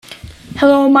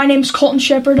Hello, my name is Colton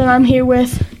Shepard, and I'm here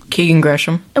with Keegan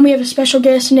Gresham. And we have a special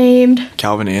guest named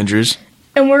Calvin Andrews.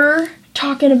 And we're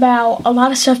talking about a lot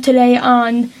of stuff today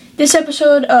on this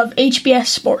episode of HBS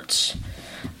Sports.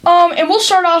 And we'll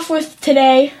start off with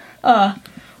today. We're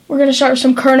going to start with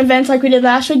some current events like we did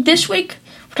last week. This week,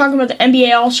 we're talking about the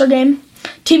NBA All-Star Game.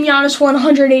 Team Giannis won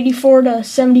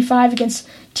 184-75 against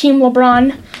Team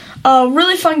LeBron.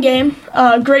 Really fun game.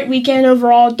 Great weekend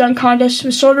overall. Dunk contest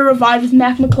was sort of revived with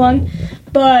Mac McClung.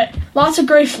 But lots of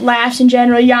great laughs in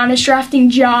general. Giannis drafting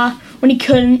Ja when he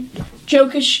couldn't.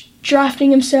 Jokic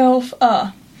drafting himself.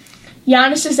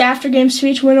 Giannis's after-game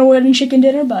speech, winner, wedding, chicken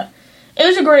dinner. But it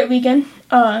was a great weekend.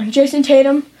 Jason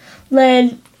Tatum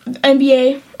led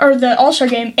NBA, or the All-Star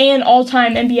Game, and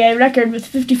all-time NBA record with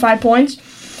 55 points.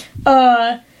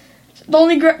 The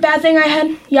only bad thing I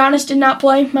had, Giannis did not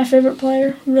play, my favorite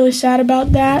player. Really sad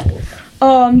about that.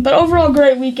 But overall,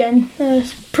 great weekend.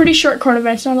 Pretty short current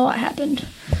events, not a lot happened.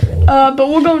 But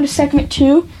we'll go into segment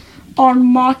 2, our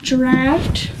mock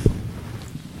draft.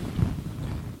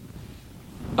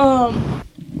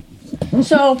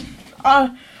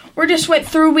 We just went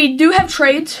through. We do have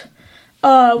trades.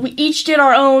 We each did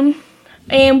our own,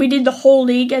 and we did the whole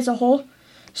league as a whole.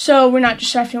 So we're not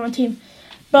just drafting one team.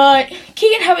 But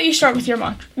Keegan, how about you start with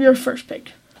your first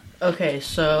pick? Okay,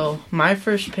 so my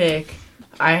first pick,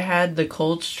 I had the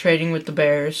Colts trading with the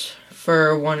Bears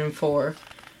for 1 and 4,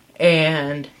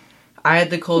 and I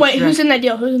had the Colts. Wait, who's in that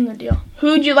deal? Who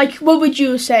would you like? What would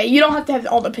you say? You don't have to have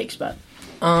all the picks, but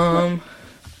I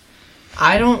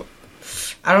don't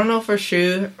know for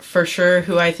sure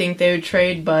who I think they would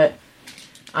trade, but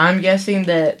I'm guessing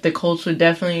that the Colts would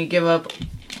definitely give up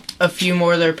a few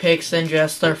more of their picks than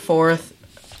just their 4th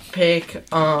pick.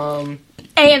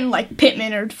 And like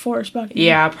Pittman or Forrest Buckner.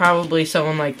 Yeah, probably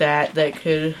someone like that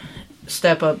could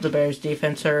step up the Bears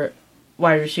defense or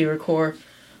wide receiver core.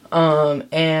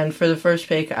 And for the first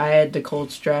pick, I had the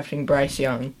Colts drafting Bryce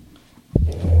Young.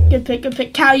 Good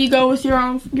pick. Cal, you go with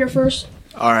your first.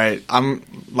 All right, I'm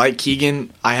like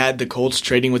Keegan. I had the Colts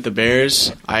trading with the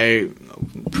Bears.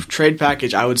 Trade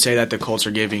package, I would say that the Colts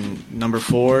are giving number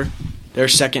 4, their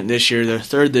second this year, their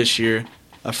third this year,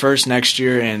 a first next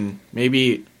year, and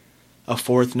maybe a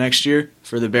 4th next year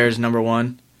for the Bears number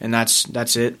 1, and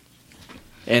that's it.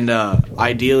 And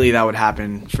ideally that would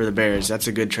happen for the Bears. That's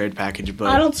a good trade package, but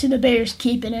I don't see the Bears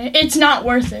keeping it. It's not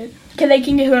worth it. They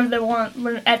can get whoever they want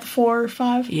at 4 or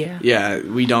 5. Yeah,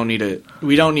 we don't need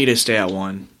to stay at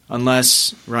 1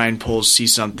 unless Ryan Poles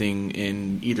sees something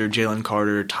in either Jalen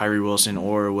Carter, Tyree Wilson,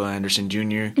 or Will Anderson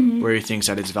Jr. Where he thinks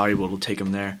that it's valuable to take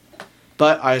him there.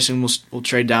 But I assume we'll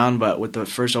trade down. But with the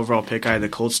first overall pick, I had the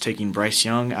Colts taking Bryce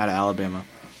Young out of Alabama.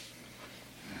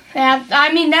 Yeah,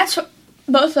 I mean that's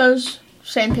both those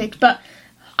same picks, but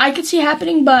I could see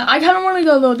happening. But I kind of want to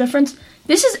go a little different.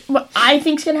 This is what I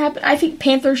think's gonna happen. I think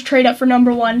Panthers trade up for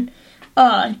number 1.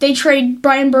 They trade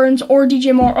Brian Burns or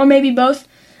DJ Moore or maybe both.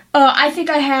 I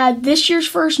think I had this year's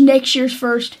first, next year's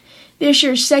first, this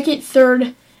year's second,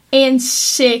 third, and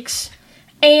 6th,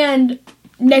 and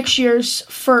next year's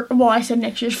first. Well, I said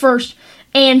next year's first,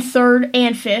 and 3rd,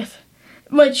 and 5th,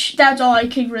 which that's all I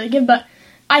could really give. But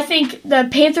I think the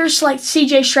Panthers select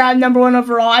C.J. Stroud number 1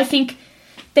 overall. I think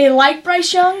they like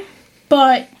Bryce Young,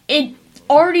 but it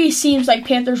already seems like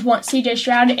Panthers want C.J.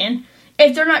 Stroud, and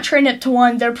if they're not trading up to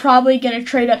 1, they're probably going to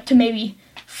trade up to maybe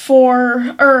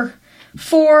 4.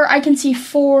 I can see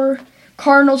 4.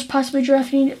 Cardinals possibly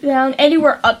drafting down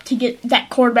anywhere up to get that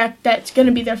quarterback that's going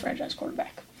to be their franchise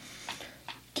quarterback.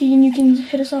 Keegan, you can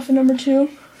hit us off at number 2.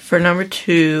 For number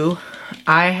 2,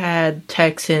 I had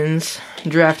Texans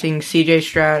drafting C.J.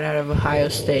 Stroud out of Ohio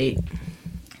State.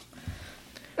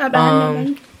 Not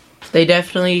bad. They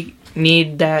definitely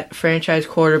need that franchise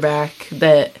quarterback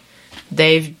that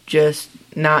they've just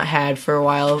not had for a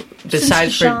while. Since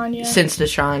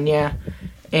Deshaun, yeah.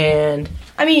 And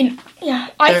I mean, yeah,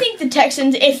 I think the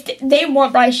Texans, if they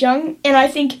want Bryce Young, and I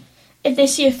think if they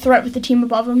see a threat with the team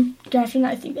above them drafting,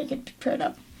 I think they could trade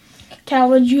up. Cal,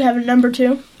 what did you have at number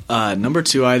 2? Number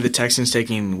 2, I had the Texans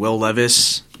taking Will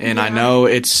Levis, and I know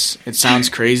it sounds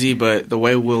crazy, but the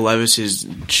way Will Levis is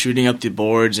shooting up the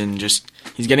boards and just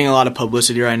he's getting a lot of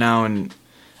publicity right now, and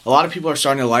a lot of people are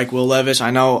starting to like Will Levis.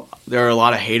 I know there are a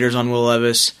lot of haters on Will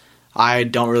Levis. I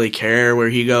don't really care where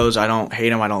he goes. I don't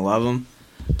hate him. I don't love him.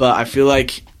 But I feel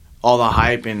like all the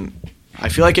hype, and I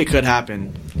feel like it could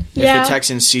happen if the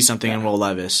Texans see something in Will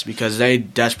Levis, because they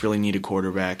desperately need a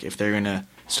quarterback if they're going to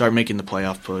start making the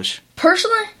playoff push.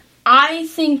 Personally, I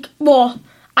think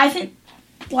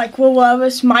like Will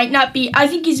Levis might not be. I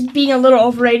think he's being a little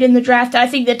overrated in the draft. I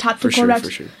think the top 2 quarterbacks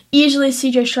for sure. Easily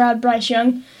C.J. Stroud, Bryce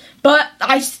Young. But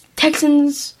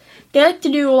Texans they like to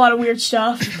do a lot of weird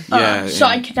stuff. Yeah, So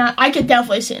yeah. I could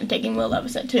definitely see him taking Will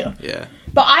Levis at 2. Yeah.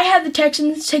 But I have the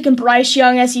Texans taking Bryce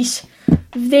Young, as he's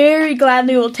very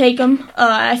gladly will take him.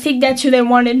 I think that's who they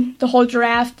wanted the whole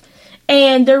draft,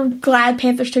 and they're glad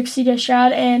Panthers took C.J.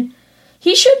 Stroud, and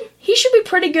he should be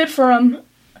pretty good for him.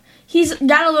 He's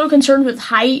got a little concerned with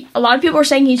height. A lot of people are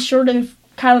saying he's shorter than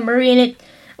Kyler Murray, and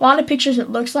a lot of pictures it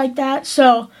looks like that.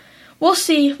 So we'll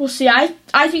see.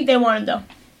 I think they want him though.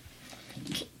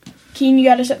 Keen, you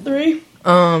got us at 3.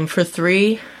 For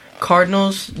 3,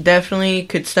 Cardinals definitely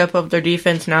could step up their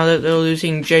defense now that they're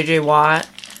losing J.J. Watt.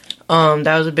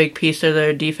 That was a big piece of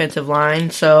their defensive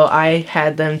line, so I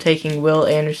had them taking Will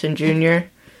Anderson Jr.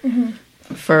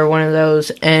 For one of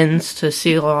those ends to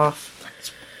seal off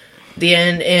the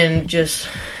end and just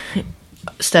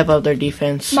step up their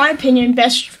defense. My opinion,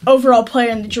 best overall player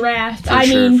in the draft.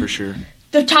 For sure.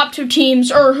 The top 2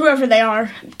 teams, or whoever they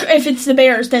are, if it's the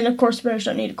Bears, then of course the Bears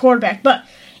don't need a quarterback, but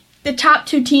the top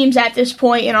 2 teams at this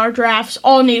point in our drafts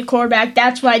all need a quarterback.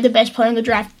 That's why the best player in the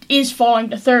draft is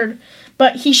falling to 3rd,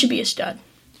 but he should be a stud.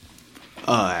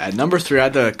 At number 3, I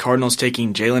had the Cardinals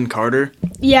taking Jalen Carter.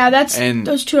 Yeah, And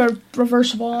those 2 are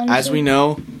reversible, honestly. As we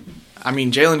know, I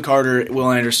mean, Jalen Carter,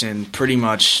 Will Anderson, pretty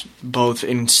much both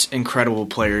incredible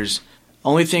players.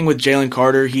 Only thing with Jalen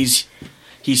Carter, he's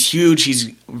huge, he's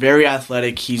very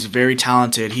athletic, he's very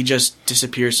talented. He just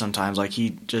disappears sometimes. Like,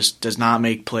 he just does not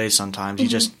make plays sometimes. He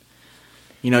just,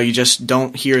 you just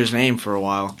don't hear his name for a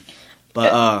while.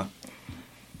 But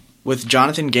with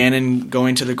Jonathan Gannon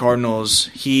going to the Cardinals,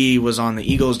 he was on the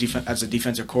Eagles as a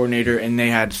defensive coordinator, and they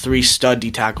had 3 stud D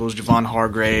tackles, Javon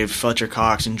Hargrave, Fletcher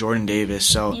Cox, and Jordan Davis.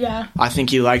 So yeah. I think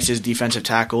he likes his defensive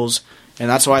tackles, and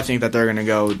that's why I think that they're going to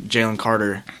go Jalen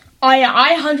Carter.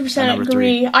 I 100%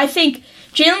 agree. 3. I think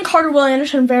Jalen Carter, Will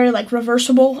Anderson are very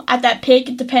reversible at that pick.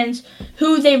 It depends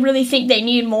who they really think they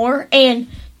need more. And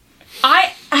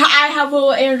I have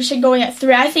Will Anderson going at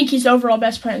 3. I think he's the overall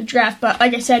best player in the draft. But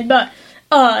like I said,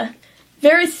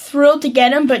 very thrilled to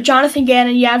get him. But Jonathan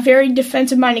Gannon, very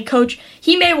defensive-minded coach.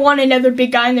 He may want another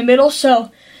big guy in the middle,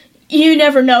 so you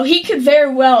never know.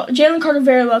 Jalen Carter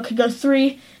very well could go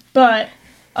 3, but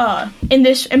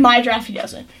in my draft he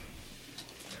doesn't.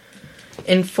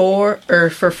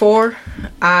 For 4,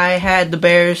 I had the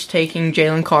Bears taking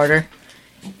Jalen Carter.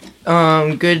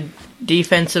 Good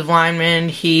defensive lineman.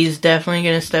 He's definitely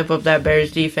going to step up that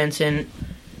Bears defense, and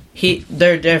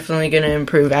they're definitely going to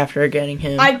improve after getting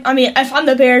him. I mean, if I'm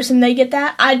the Bears and they get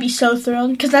that, I'd be so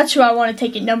thrilled, because that's who I want to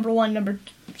take at number 1, Number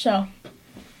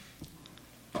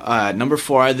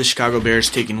 4, I had the Chicago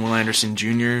Bears taking Will Anderson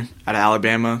Jr. out of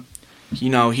Alabama.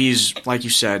 He's, like you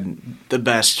said, the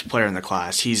best player in the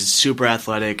class. He's super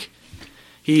athletic.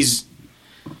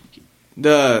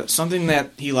 Something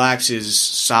that he lacks is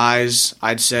size,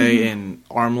 I'd say, and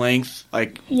arm length.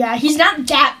 Yeah, he's not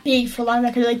that big for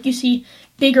linebacker. Like you see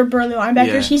bigger, burly linebackers.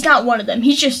 Yeah. He's not one of them.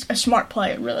 He's just a smart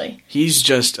player, really. He's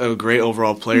just a great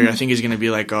overall player. I think he's going to be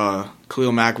like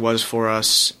Khalil Mack was for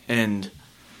us. And,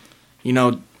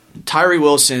 Tyree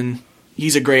Wilson,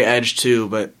 he's a great edge too,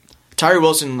 but Tyree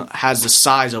Wilson has the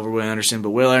size over Will Anderson,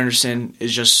 but Will Anderson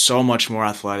is just so much more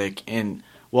athletic. And,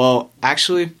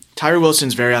 actually, Tyree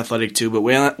Wilson's very athletic too, but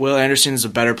Will Anderson is a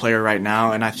better player right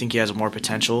now, and I think he has more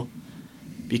potential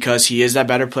because he is that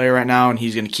better player right now, and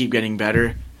he's going to keep getting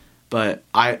better. But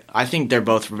I think they're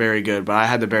both very good, but I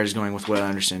had the Bears going with Will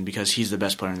Anderson because he's the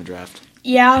best player in the draft.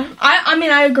 Yeah,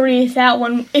 I agree with that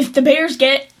one. If the Bears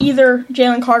get either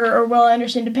Jalen Carter or Will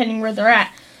Anderson, depending where they're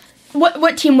at,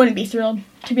 what team wouldn't be thrilled,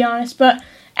 to be honest? But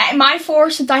at my 4,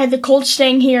 since I had the Colts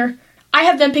staying here, I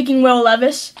have them picking Will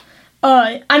Levis.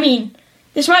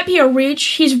 This might be a reach.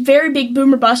 He's a very big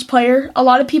boomer bust player. A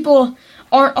lot of people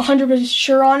aren't 100%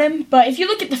 sure on him, but if you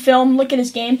look at the film, look at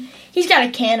his game, he's got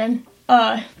a cannon.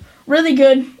 A really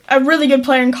good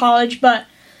player in college, but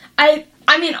I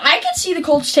could see the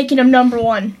Colts taking him number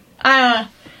 1.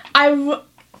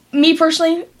 Me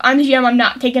personally, I'm the GM, I'm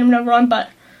not taking him number 1, but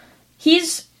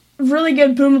he's a really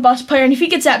good boom or bust player, and if he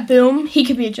gets that boom, he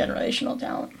could be a generational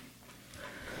talent.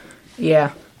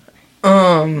 Yeah.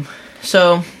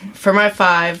 So, for my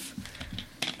 5,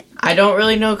 I don't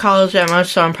really know college that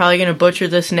much, so I'm probably going to butcher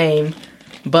this name,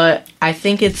 but I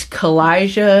think it's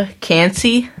Calijah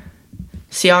Kancey.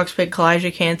 Seahawks pick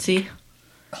Calijah Kancey.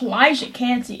 Calijah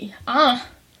Kancey.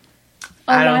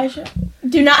 Elijah.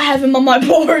 Do not have him on my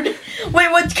board.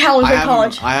 Wait, what's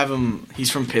college? I have him.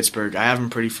 He's from Pittsburgh. I have him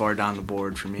pretty far down the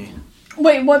board for me.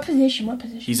 Wait, what position?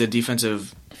 He's a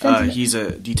defensive. He's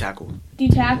a D tackle. D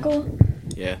tackle.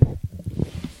 Yeah.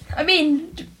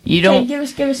 You don't give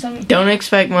us some. Don't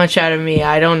expect much out of me.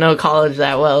 I don't know college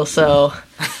that well, so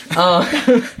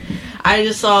I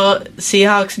just saw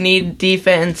Seahawks need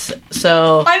defense,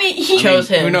 so I mean, he chose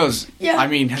him. Who knows? Yeah. I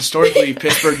mean, historically,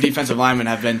 Pittsburgh defensive linemen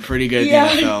have been pretty good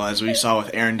Yeah. in the NFL, as we saw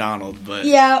with Aaron Donald. But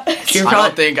yeah. You're I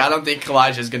probably, don't think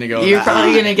Elijah's going to go. you're that probably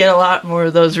high. going to get a lot more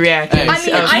of those reactions. Hey, I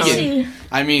mean, I see.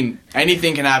 I mean,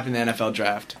 anything can happen in the NFL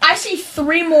draft. I see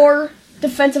 3 more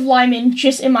defensive linemen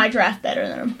just in my draft better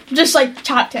than him. Just like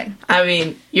top 10. I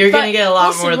mean, you're But going to get a lot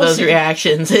we'll see, more of we'll those see.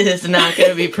 reactions. It's not going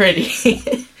to be pretty.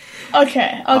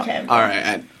 Okay. All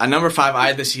right, at number 5, I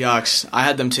had the Seahawks. I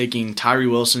had them taking Tyree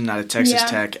Wilson out of Texas Yeah.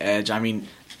 Tech edge. I mean,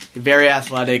 very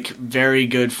athletic, very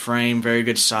good frame, very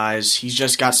good size. He's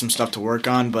just got some stuff to work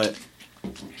on, but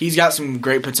he's got some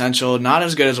great potential. Not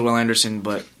as good as Will Anderson,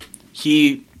 but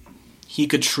he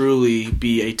could truly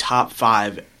be a top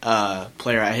 5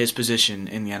 player at his position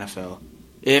in the NFL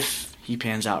if he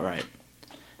pans out right.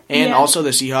 And Yeah. also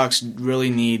the Seahawks really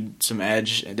need some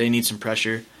edge. They need some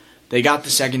pressure. They got the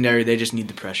secondary. They just need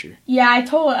the pressure. Yeah,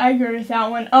 I agree with that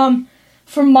one.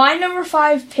 For my number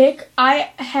 5 pick, I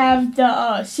have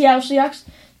the Seattle Seahawks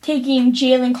taking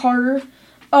Jalen Carter.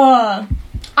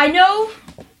 I know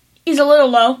he's a little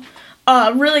low.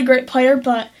 Really great player,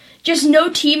 but just no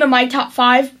team in my top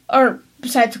 5, or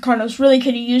besides the Cardinals, really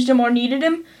could have used him or needed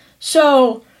him.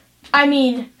 So, I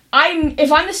mean, if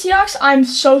I'm the Seahawks, I'm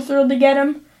so thrilled to get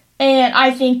him, and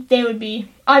I think they would be.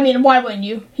 I mean, why wouldn't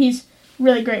you? He's a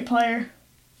really great player.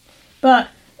 But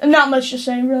not much to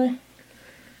say, really.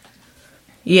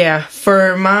 Yeah,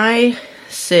 for my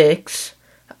 6,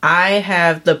 I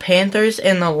have the Panthers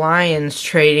and the Lions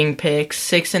trading picks,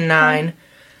 6 and 9.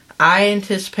 I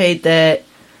anticipate that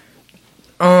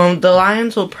the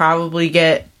Lions will probably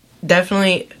get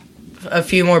definitely a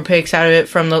few more picks out of it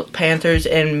from the Panthers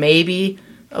and maybe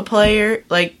a player,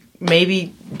 like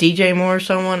maybe DJ Moore or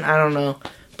someone, I don't know.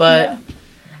 But Yeah.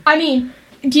 I mean,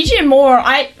 DJ Moore,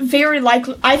 I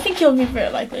think he'll be very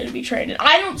likely to be traded.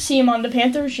 I don't see him on the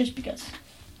Panthers just because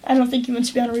I don't think he wants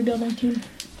to be on a rebuilding team.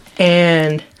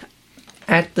 and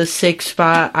at the 6th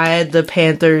spot, I had the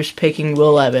Panthers picking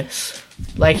Will Levis.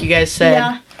 Like you guys said,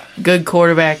 Yeah, good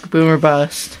quarterback, boomer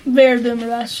bust. very boomer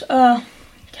bust.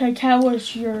 Okay, Kat,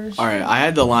 what's yours? All right, I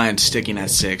had the Lions sticking at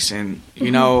 6, and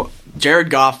you know Jared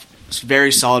Goff was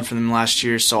very solid for them last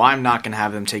year, so I'm not going to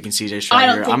have them taking C.J. Stroud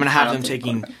here. I'm going to have them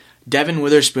taking Devin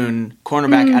Witherspoon,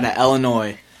 cornerback out of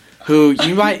Illinois, who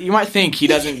you might think he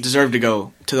doesn't deserve to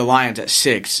go to the Lions at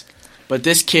 6, but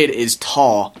this kid is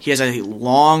tall. He has a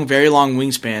very long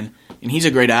wingspan, and he's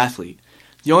a great athlete.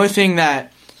 The only thing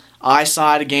that I saw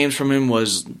out of games from him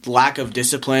was lack of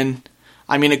discipline.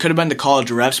 I mean, it could have been the college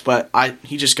reps, but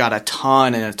he just got a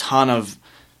ton of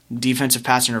defensive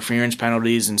pass interference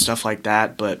penalties and stuff like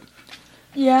that. But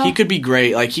Yeah, he could be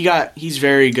great. Like he's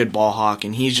very good ball hawk,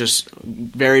 and he's just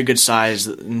very good size,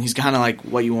 and he's kind of like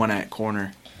what you want at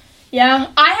corner.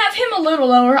 yeah. I have him a little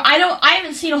lower. I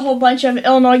haven't seen a whole bunch of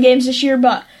Illinois games this year,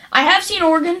 but I have seen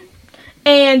Oregon,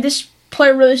 and this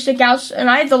player really stick out. And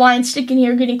I have the Lions sticking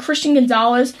here, getting Christian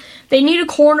Gonzalez. They need a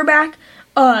cornerback.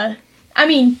 I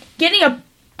mean, getting a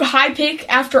high pick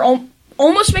after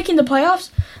almost making the playoffs.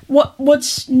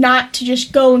 What's not to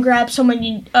just go and grab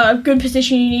someone good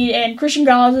position you need? And Christian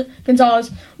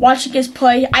Gonzalez, watching his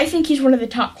play, I think he's one of the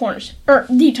top corners, or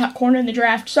the top corner in the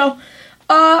draft. So,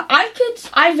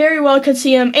 I very well could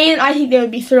see him, and I think they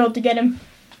would be thrilled to get him.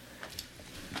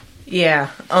 Yeah.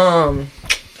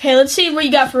 Okay, let's see what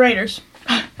you got for Raiders.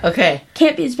 Okay.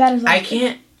 Can't be as bad as I last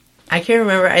year. can't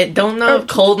remember. I don't know if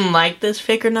Colton liked this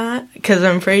pick or not, because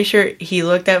I'm pretty sure he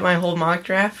looked at my whole mock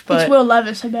draft. But It's Will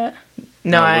Levis, I bet.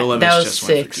 no, Will Levis that was just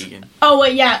went for 6. Keegan. Oh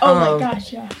wait, yeah. Oh Um, my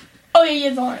gosh, yeah. Oh yeah,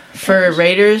 you're the one. For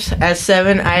Raiders at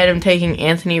 7, I had him taking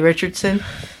Anthony Richardson.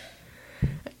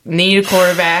 Need a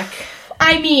quarterback.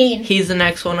 I mean, He's the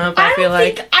next one up. I feel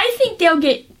like I think they'll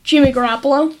get Jimmy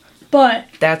Garoppolo, but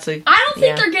that's a. I don't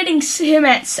think yeah. they're getting him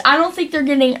at. I don't think they're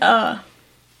getting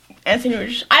Anthony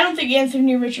Richardson. I don't think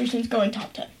Anthony Richardson's going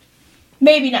top 10.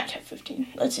 Maybe not top 15.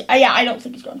 Let's see. Yeah, I don't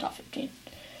think he's going top 15.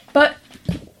 But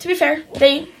to be fair,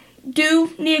 they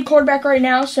do need a quarterback right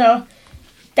now, so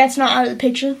that's not out of the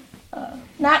picture.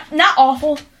 Not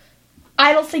awful.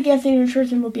 I don't think Anthony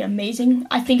Richardson will be amazing.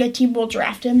 I think a team will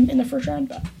draft him in the first round,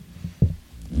 but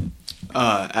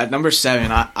At number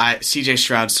 7, I C.J.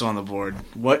 Stroud's still on the board.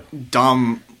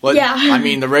 Yeah. I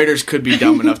mean, the Raiders could be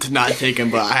dumb enough to not take him,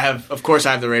 but I have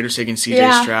the Raiders taking C.J.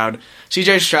 Yeah. Stroud.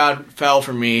 C.J. Stroud fell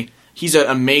for me. He's an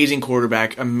amazing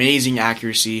quarterback, amazing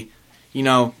accuracy. You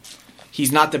know,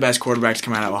 he's not the best quarterback to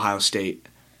come out of Ohio State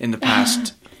in the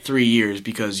past 3 years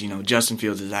because, you know, Justin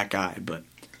Fields is that guy. But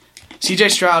C.J.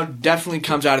 Stroud definitely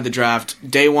comes out of the draft,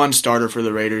 day one starter for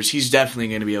the Raiders. He's definitely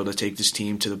going to be able to take this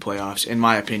team to the playoffs, in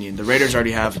my opinion. The Raiders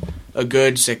already have a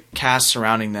good cast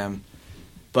surrounding them,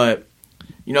 but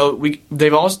they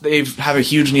have a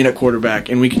huge need at quarterback,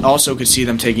 and we also could see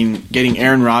them getting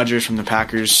Aaron Rodgers from the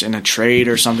Packers in a trade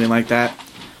or something like that.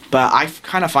 But I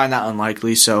kind of find that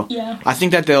unlikely, so yeah. I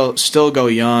think that they'll still go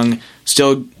young,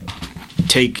 still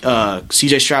take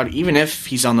C.J. Stroud, even if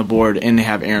he's on the board and they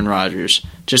have Aaron Rodgers.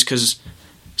 Just because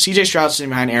C.J. Stroud sitting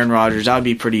behind Aaron Rodgers, that would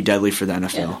be pretty deadly for the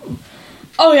NFL. Yeah.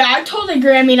 Oh, yeah, I totally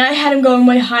agree. I mean, I had him going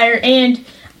way higher, and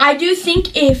I do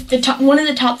think if one of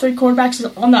the top 3 quarterbacks is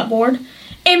on that board,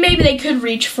 and maybe they could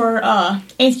reach for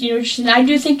Anthony Richardson, I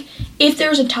do think if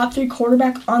there's a top 3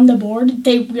 quarterback on the board,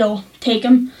 they will take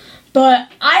him. But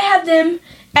I have them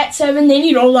at 7. They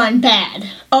need O-line bad.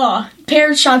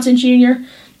 Paris Johnson Jr.,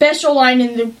 best O-line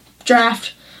in the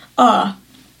draft. I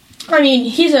mean,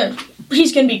 he's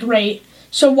going to be great.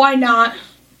 So why not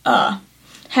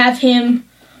have him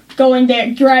going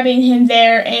there, grabbing him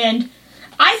there, and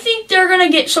I think they're going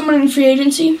to get someone in free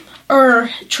agency or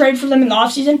trade for them in the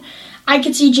offseason. I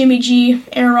could see Jimmy G,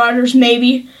 Aaron Rodgers,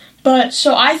 maybe. But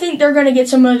so I think they're going to get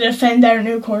someone to defend their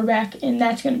new quarterback, and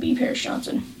that's going to be Paris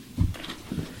Johnson.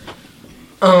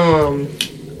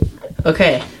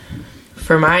 Okay.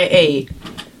 For my 8,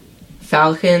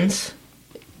 Falcons,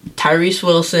 Tyrese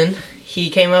Wilson. He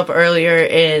came up earlier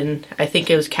in, I think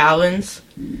it was Calvin's.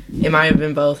 It might have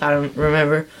been both. I don't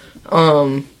remember.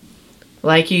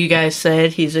 Like you guys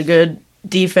said, he's a good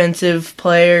defensive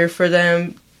player for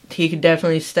them. He could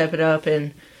definitely step it up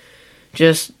and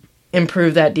just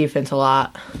improve that defense a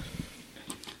lot.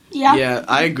 Yeah,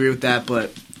 I agree with that,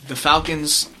 but the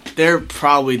Falcons, they're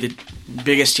probably the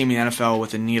biggest team in the NFL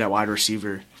with a need at wide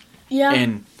receiver. Yeah.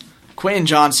 And Quentin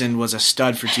Johnson was a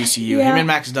stud for TCU. Yeah. Him and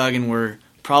Max Duggan were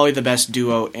probably the best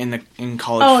duo in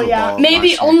college Oh, football. yeah.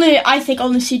 Maybe only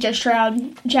C.J.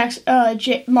 Stroud,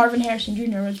 Marvin Harrison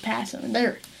Jr. was passing.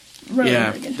 They're really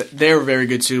good. They were very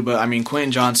good too, but I mean,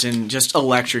 Quentin Johnson, just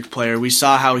electric player. We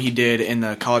saw how he did in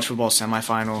the college football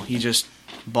semifinal. He just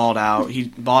balled out. He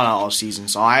balled out all season.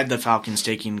 So I had the Falcons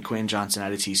taking Quentin Johnson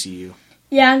out of TCU.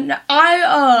 Yeah,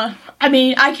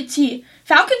 I could see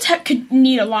Falcons could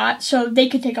need a lot, so they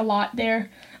could take a lot there.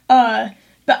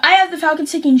 But I have the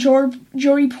Falcons taking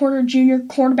Joey Porter Jr.,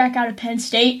 cornerback out of Penn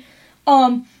State.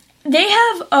 They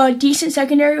have a decent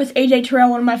secondary with A.J.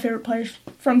 Terrell, one of my favorite players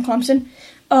from Clemson,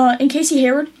 and Casey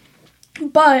Hayward.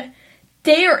 But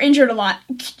they are injured a lot.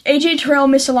 A.J. Terrell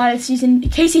missed a lot of the season.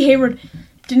 Casey Hayward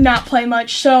did not play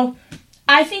much. So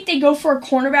I think they go for a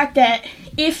cornerback that,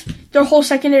 if their whole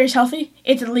secondary is healthy,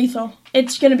 it's lethal.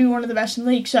 It's going to be one of the best in the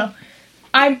league. So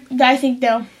I think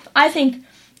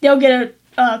they'll get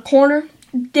a corner.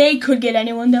 They could get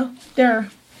anyone though. I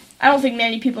don't think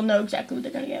many people know exactly what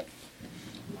they're going to get.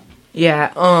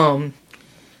 Yeah.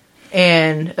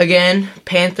 And again,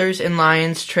 Panthers and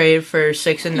Lions trade for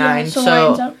 6 and 9. Yeah,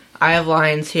 so so I have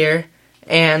Lions here,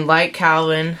 and like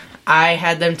Calvin, I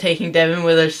had them taking Devin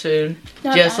Witherspoon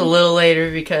just a little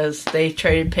later because they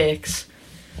traded picks.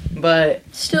 But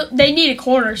still, they need a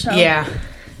corner. So yeah,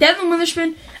 Devin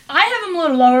Witherspoon. I have him a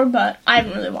little lower, but I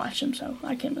haven't really watched him, so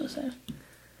I can't really say.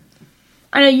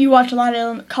 I know you watch a lot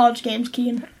of college games,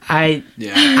 Keegan. I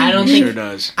don't think sure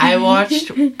does. I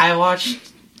watched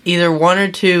either 1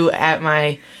 or 2 at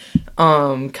my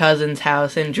cousin's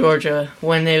house in Georgia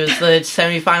when it was the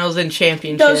semifinals and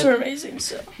championship. Those were amazing.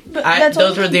 So,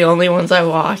 those were the only ones I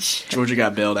watched. Georgia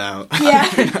got bailed out. Yeah.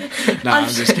 No, I'm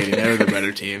just kidding. They were the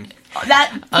better team.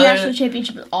 That national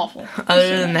championship is awful.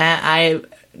 Other than that, I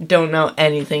don't know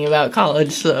anything about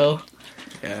college, so.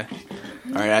 Yeah.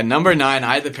 All right, at number 9,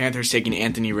 I had the Panthers taking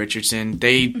Anthony Richardson.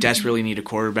 They desperately need a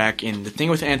quarterback, and the thing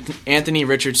with Anthony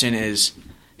Richardson is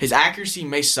his accuracy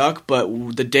may suck,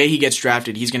 but the day he gets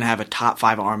drafted, he's going to have a top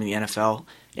 5 arm in the NFL,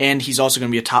 and he's also going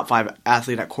to be a top 5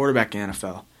 athlete at quarterback in the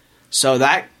NFL. So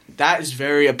that is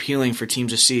very appealing for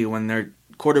teams to see when their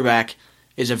quarterback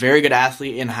is a very good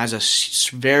athlete and has a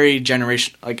very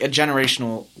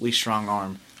generationally strong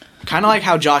arm. Kind of like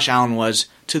how Josh Allen was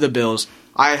to the Bills.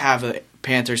 I have the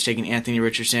Panthers taking Anthony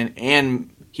Richardson, and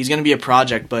he's going to be a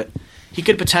project, but he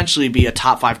could potentially be a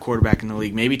top 5 quarterback in the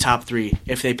league, maybe top 3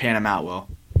 if they pan him out well.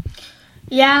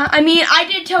 Yeah, I mean, I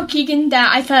did tell Keegan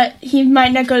that I thought he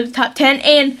might not go to the top 10,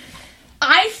 and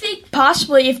I think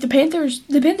possibly if the Panthers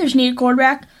need a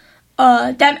quarterback,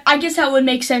 I guess that would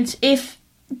make sense if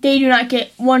they do not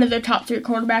get one of their top 3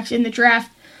 quarterbacks in the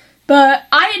draft. But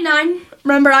I had 9.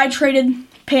 Remember, I traded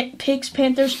picks.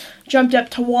 Panthers jumped up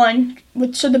to 1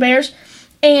 with the Bears,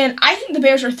 and I think the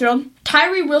Bears are thrilled.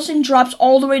 Tyree Wilson drops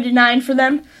all the way to 9 for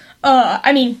them.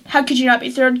 I mean, how could you not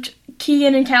be thrilled?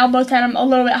 Keegan and Cal both had him a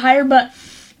little bit higher, but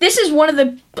this is one of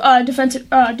the defensive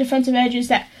edges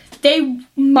that they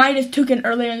might have taken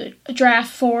earlier in the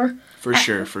draft for. For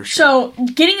sure. So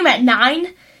getting him at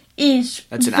 9 is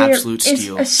an absolute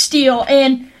steal. Is a steal,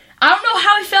 and I don't know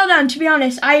how he fell down. To be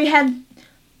honest, I had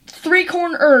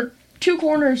 2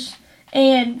 corners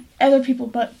and other people,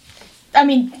 but I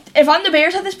mean, if I'm the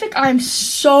Bears at this pick, I'm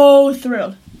so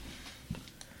thrilled.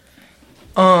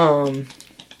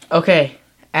 Okay,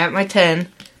 at my 10,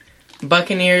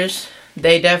 Buccaneers.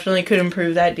 They definitely could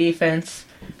improve that defense.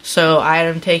 So I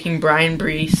am taking Brian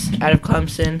Brees out of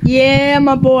Clemson. Yeah,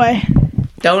 my boy.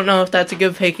 Don't know if that's a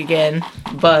good pick again,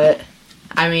 but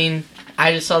I mean,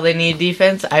 I just saw they need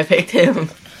defense. I picked him.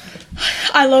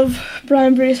 I love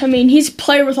Brian Brees. I mean, he's a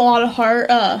player with a lot of heart.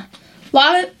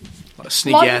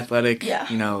 Sneaky athletic. Yeah.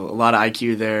 You know, a lot of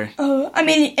IQ there. I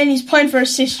mean, and he's playing for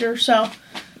his sister, so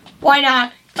why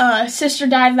not? Sister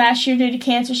died last year due to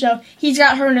cancer, so he's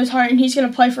got her in his heart, and he's going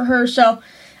to play for her. So,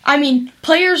 I mean,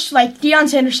 players like Deion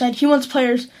Sanders said, he wants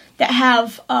players that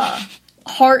have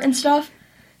heart and stuff.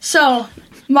 So,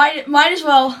 might as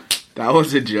well. That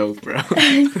was a joke, bro.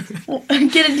 What?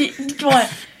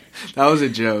 That was a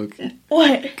joke.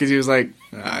 What? Because he was like,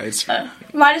 it's.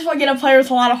 Might as well get a player with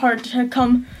a lot of heart to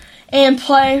come and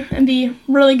play and be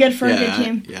really good for a good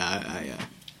team. Yeah.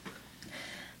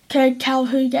 Okay, Cal,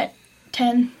 who you get?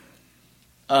 10.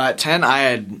 At 10, I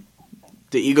had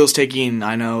the Eagles taking,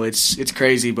 I know it's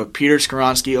crazy, but Peter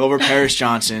Skoronski over Paris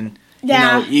Johnson.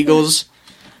 Yeah. You know, Eagles,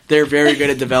 they're very good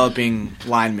at developing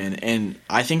linemen, and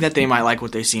I think that they might like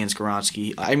what they see in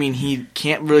Skoronski. I mean, he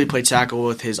can't really play tackle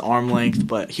with his arm length,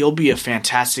 but he'll be a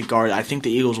fantastic guard. I think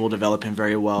the Eagles will develop him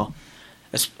very well,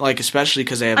 especially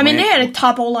because they have. I mean, they had a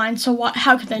top O-line, so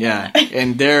how could they? Yeah, not?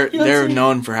 and they're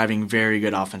known for having very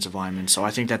good offensive linemen. So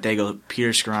I think that they go Peter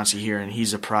Skoronski here, and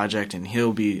he's a project, and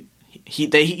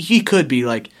he could be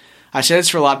like I said, it's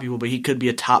for a lot of people, but he could be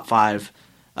a top 5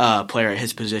 player at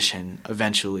his position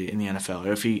eventually in the NFL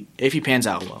if he pans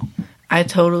out well. I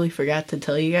totally forgot to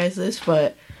tell you guys this,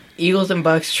 but Eagles and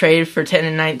Bucks traded for 10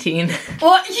 and 19.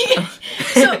 Well, yeah.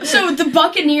 So the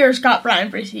Buccaneers got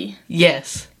Brian Brees.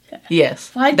 Yes.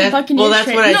 Why did the Buccaneers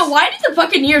trade? Why did the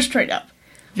Buccaneers trade up?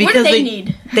 Because what do they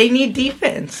need? They need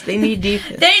defense. They need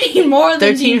more than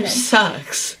Their defense. team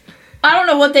sucks. I don't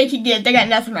know what they could get. They got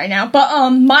nothing right now. But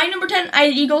my number 10, I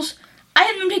had Eagles. I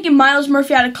had them taking Myles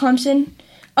Murphy out of Clemson.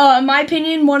 In my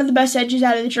opinion, one of the best edges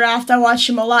out of the draft. I watched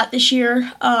him a lot this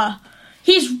year.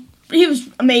 He was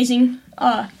amazing.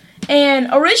 And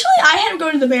originally, I had him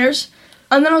going to the Bears.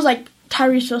 And then I was like,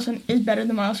 Tyrese Wilson is better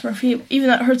than Myles Murphy, even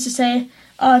though it hurts to say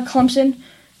Clemson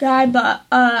guy. But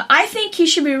I think he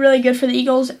should be really good for the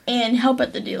Eagles and help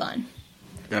at the D-line.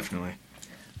 Definitely.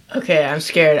 Okay, I'm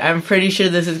scared. I'm pretty sure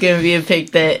this is going to be a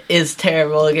pick that is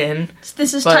terrible again.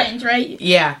 This is Titans, right?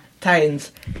 Yeah,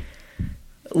 Titans.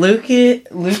 Lucas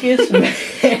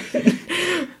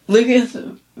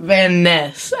Van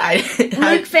Ness.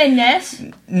 Luke Van Ness?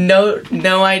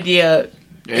 No idea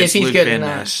if he's good or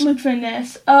not. Luke Van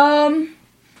Ness.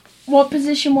 What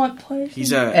position, what player?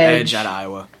 He's an edge at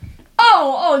Iowa.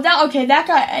 That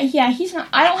guy. Yeah, he's not.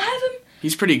 I don't have him.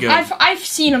 He's pretty good. I've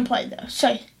seen him play though.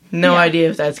 So no idea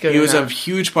if that's good. He was a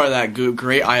huge part of that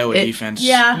great Iowa defense.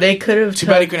 Yeah, they could have. Too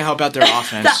bad he couldn't help out their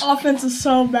offense. That offense is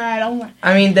so bad. Oh my.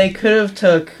 I mean, they could have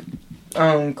took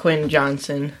Quinn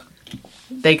Johnson.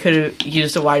 They could have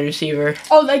used a wide receiver.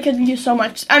 Oh, they could use so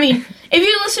much. I mean, if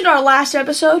you listen to our last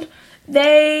episode,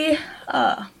 they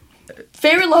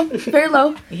very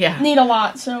low. Yeah, need a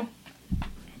lot. So.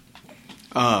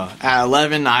 At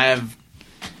 11, I have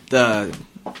the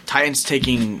Titans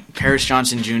taking Paris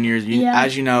Johnson Jr.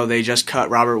 As you know, they just cut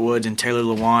Robert Woods and Taylor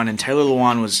Lewan, and Taylor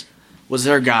Lewan was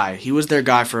their guy. He was their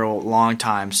guy for a long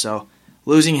time. So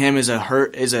losing him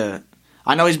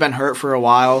I know he's been hurt for a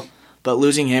while, but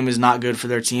losing him is not good for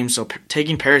their team. So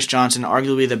taking Paris Johnson,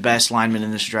 arguably the best lineman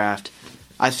in this draft,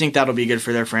 I think that'll be good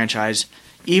for their franchise,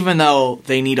 even though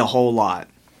they need a whole lot.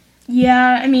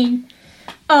 Yeah, I mean,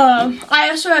 I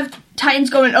also have Titans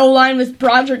going O-line with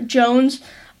Broderick Jones.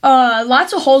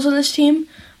 Lots of holes on this team.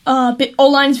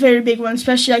 O-line's a very big one,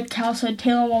 especially like Cal said,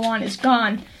 Taylor Lewan is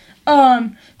gone.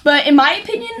 But in my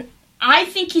opinion, I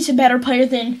think he's a better player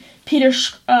than Peter.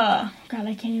 I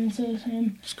can't even say his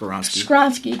name.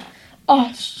 Skoronski.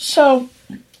 So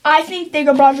I think they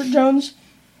go Broderick Jones.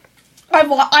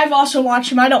 I've also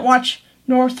watched him. I don't watch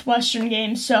Northwestern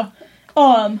games, so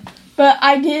but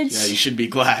I did. Yeah, you should be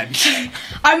glad.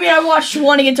 I mean, I watched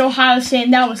one against Ohio State,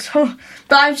 and that was.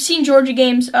 But I've seen Georgia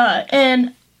games,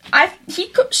 and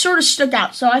he sort of stuck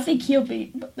out. So I think he'll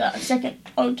be the second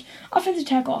offensive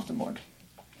tackle off the board.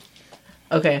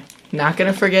 Okay, not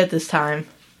gonna forget this time.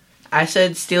 I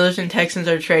said Steelers and Texans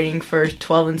are trading for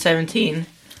 12 and 17.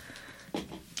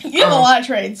 You have a lot of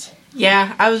trades.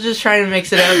 Yeah, I was just trying to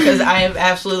mix it up because I have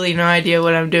absolutely no idea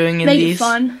what I'm doing in Make these. it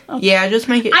fun. Okay. Yeah, just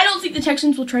make it. I don't think the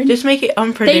Texans will trade. Just make it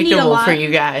unpredictable for you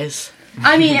guys.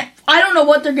 I mean, I don't know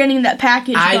what they're getting in that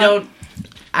package. I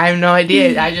have no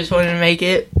idea. I just wanted to make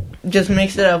it. Just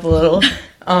mix it up a little.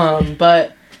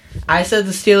 But I said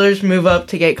the Steelers move up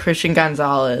to get Christian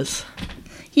Gonzalez.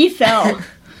 He fell.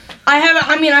 I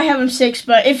have him 6,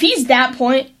 but if he's that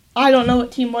point, I don't know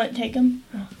what team wouldn't take him.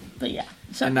 But yeah.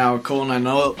 So. And now, Colton,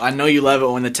 I know you love it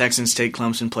when the Texans take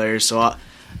Clemson players. So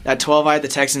at 12, I had the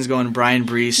Texans going Brian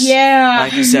Brees. Yeah.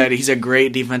 Like you said, he's a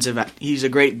great defensive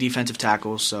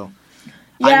tackle. So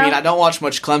yeah. I mean, I don't watch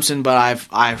much Clemson, but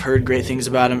I've heard great things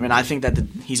about him, and I think that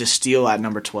he's a steal at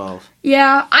number 12.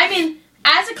 Yeah, I mean,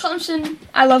 as a Clemson,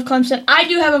 I love Clemson. I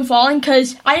do have him falling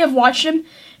because I have watched him,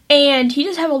 and he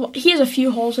has a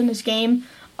few holes in his game.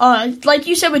 Like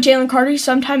you said with Jalen Carter,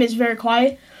 sometimes is very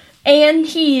quiet, and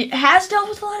he has dealt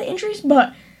with a lot of injuries.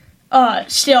 But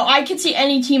still, I could see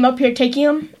any team up here taking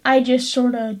him. I just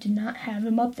sort of did not have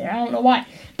him up there. I don't know why.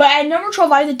 But at number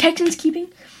 12, I have the Texans keeping.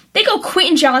 They go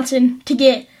Quentin Johnson to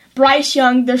get Bryce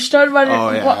Young, their stud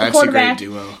that's quarterback. A great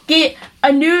duo. Get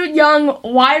a new young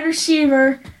wide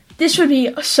receiver. This would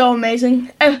be so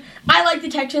amazing. I like the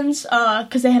Texans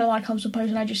because they had a lot of Clemson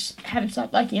players, and I just haven't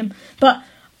stopped liking them. But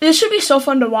this should be so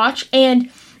fun to watch, and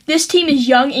this team is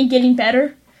young and getting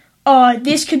better.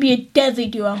 This could be a deadly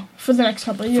duo for the next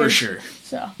couple of years. For sure.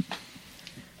 So,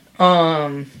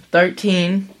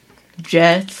 13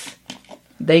 Jets.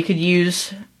 They could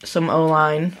use some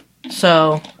O-line,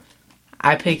 so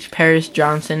I picked Paris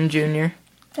Johnson Jr.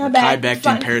 Kai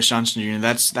Becton, Paris Johnson Jr.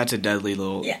 That's a deadly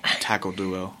little tackle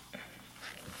duo.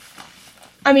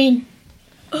 I mean,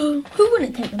 who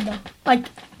wouldn't take him though? Like,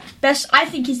 I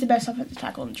think he's the best offensive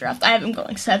tackle in the draft. I have him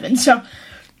going 7. So,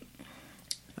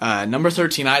 number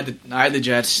 13, I had the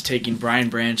Jets taking Brian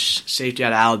Branch, safety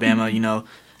out of Alabama. You know,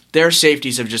 their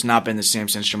safeties have just not been the same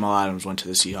since Jamal Adams went to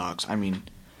the Seahawks. I mean,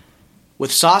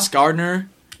 with Sauce Gardner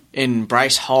and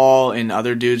Bryce Hall and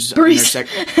other dudes. Bryce Hall.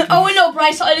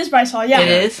 It is Bryce Hall. Yeah, it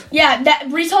is. Yeah,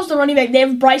 Bryce Hall's the running back. They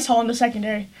have Bryce Hall in the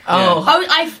secondary. Oh,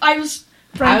 I was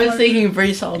thinking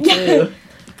Bryce Hall too.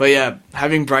 But yeah,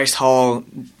 having Bryce Hall.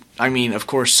 I mean, of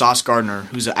course, Sauce Gardner,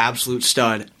 who's an absolute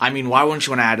stud. I mean, why wouldn't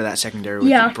you want to add to that secondary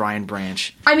with Brian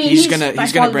Branch? I mean, he's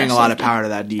gonna bring a lot of power to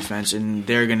that defense, and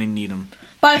they're gonna need him.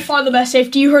 By far the best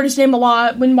safety. You heard his name a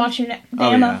lot when watching Bama.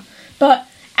 Oh, yeah. But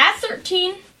at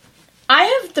 13, I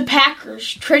have the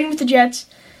Packers trading with the Jets.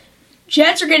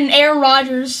 Jets are getting Aaron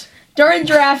Rodgers during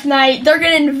draft night. They're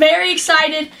getting very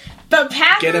excited. The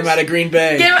Packers get him out of Green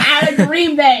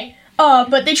Bay.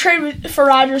 But they traded for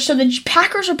Rodgers, so the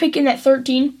Packers are picking at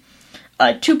 13.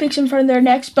 2 picks in front of their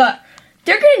necks, but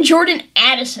they're getting Jordan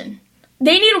Addison.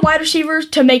 They need a wide receiver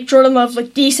to make Jordan Love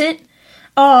look decent.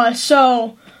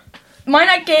 So might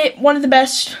not get one of the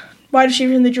best wide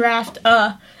receivers in the draft,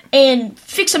 and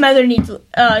fix some other needs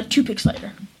 2 picks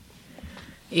later.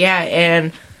 Yeah,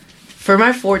 and for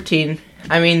my 14,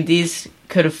 I mean, these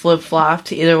could have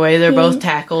flip-flopped. Either way, they're both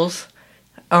tackles.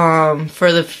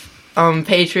 For the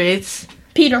Patriots...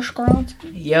 Peter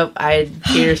Skoronski. Yep, I had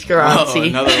Peter Skoronski. Oh,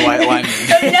 another white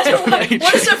lineman.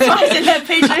 What a surprise in that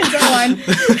Patriots line.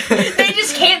 They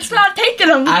just can't stop taking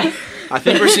them. I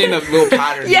think we're seeing a little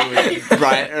pattern with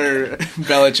Brian or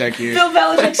Belichick here. Bill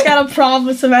Belichick's got a problem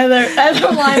with some other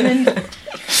linemen.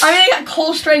 I mean, they got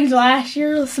Cole Strings last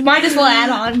year, so might as well add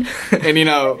on. And, you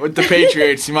know, with the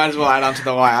Patriots, you might as well add on to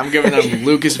the line. I'm giving them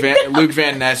Luke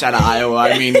Van Ness out of Iowa.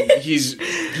 I mean,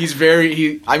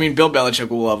 I mean, Bill Belichick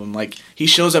will love him. Like, he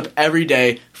shows up every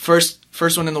day,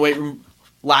 first one in the weight room,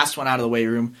 last one out of the weight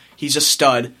room. He's a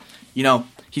stud. You know,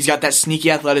 he's got that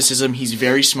sneaky athleticism. He's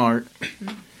very smart.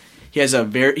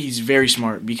 He's very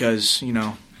smart because, you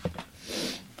know,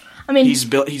 I mean, he's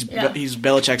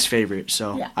Belichick's favorite,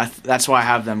 so that's why I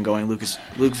have them going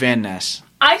Luke Van Ness.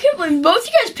 I can't believe both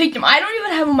you guys picked him. I don't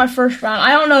even have him in my first round.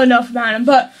 I don't know enough about him,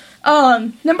 but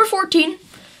number 14,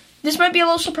 this might be a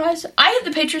little surprise. I have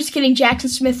the Patriots getting Jackson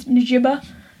Smith-Njigba.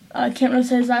 Can't really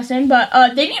say his last name,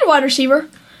 but they need a wide receiver.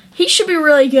 He should be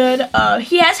really good.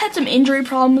 He has had some injury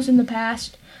problems in the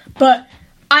past, but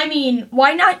I mean,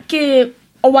 why not get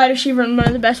a wide receiver in one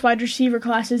of the best wide receiver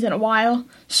classes in a while?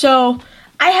 So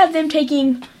I have them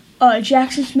taking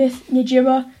Jackson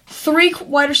Smith-Njigba, 3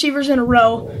 wide receivers in a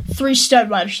row, 3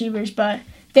 stud wide receivers, but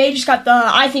they just got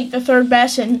I think the third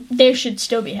best, and they should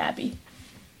still be happy.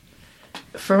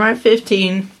 For my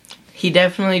 15, he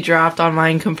definitely dropped on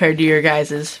mine compared to your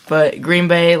guys's. But Green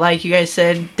Bay, like you guys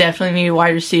said, definitely need a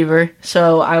wide receiver.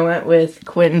 So I went with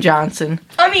Quentin Johnson.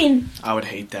 I mean, I would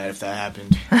hate that if that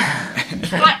happened.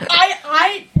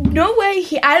 no way.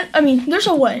 I mean, there's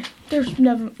no way. There's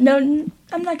never. No,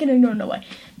 I'm not gonna go no way.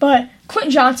 But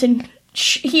Quentin Johnson,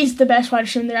 he's the best wide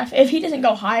receiver in the draft. If he doesn't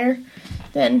go higher,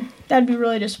 then that'd be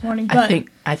really disappointing. But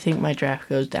I think my draft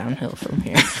goes downhill from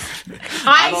here.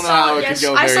 I don't know how it could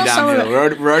go very downhill.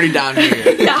 We're already down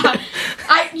here. Yeah,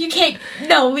 you can't.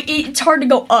 No, it's hard to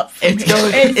go up. From It's here.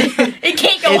 going. It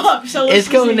can't go up. So It's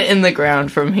going in the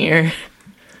ground from here.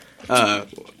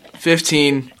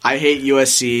 15. I hate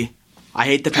USC. I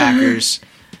hate the Packers.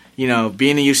 You know,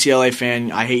 being a UCLA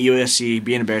fan, I hate USC.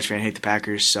 Being a Bears fan, I hate the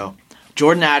Packers. So,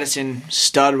 Jordan Addison,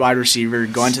 stud wide receiver,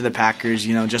 going to the Packers.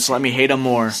 You know, just let me hate him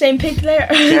more. Same pick there.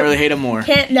 Can't really hate him more.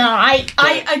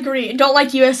 I agree. Don't like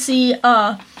USC.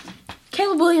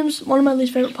 Caleb Williams, one of my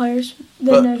least favorite players.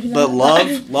 But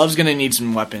Love's gonna need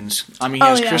some weapons. I mean, he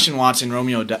has Christian Watson,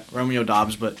 Romeo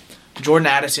Dobbs, but Jordan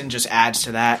Addison just adds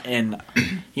to that. And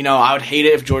you know, I would hate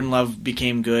it if Jordan Love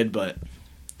became good, but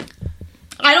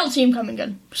I don't see him coming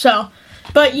good. So,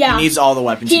 but yeah, he needs all the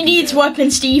weapons. He needs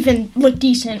weapons to even look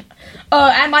decent.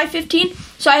 At my 15,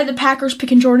 so I had the Packers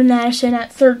picking Jordan Addison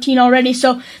at 13 already.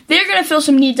 So they're gonna fill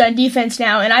some needs on defense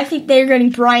now, and I think they're getting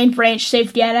Brian Branch,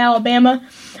 safety at Alabama.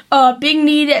 Big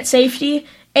need at safety,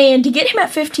 and to get him at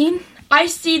 15, I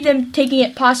see them taking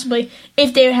it possibly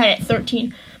if they had it at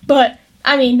 13. But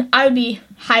I mean, I would be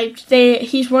hyped.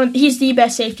 He's the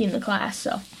best safety in the class.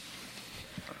 So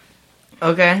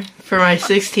okay, for my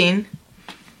 16,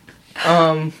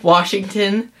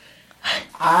 Washington,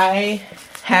 I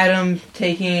had him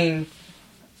taking.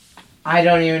 I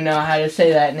don't even know how to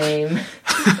say that name.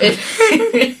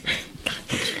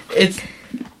 It's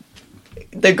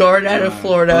the guard out of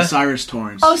Florida. O'Cyrus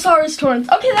Torrence. O'Cyrus Torrence.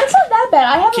 Okay, that's not that bad.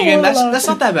 I have Keegan, that's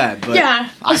not that bad. But yeah,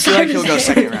 I feel like he'll go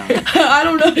second round. I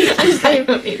don't know. I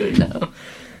don't even know.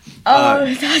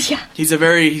 Yeah. He's a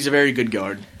very good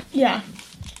guard. Yeah,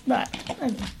 but I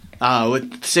mean.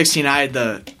 With 16, I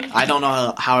don't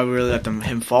know how I really let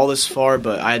him fall this far,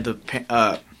 but I had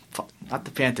not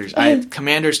the Panthers. I had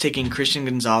Commanders taking Christian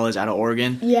Gonzalez out of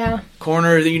Oregon. Yeah.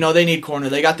 Corner, you know, they need corner.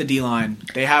 They got the D-line.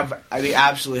 They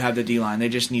absolutely have the D-line. They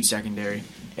just need secondary.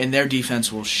 And their defense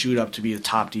will shoot up to be the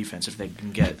top defense if they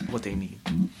can get what they need.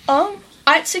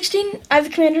 At 16, I have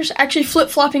the Commanders actually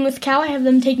flip-flopping with Cal. I have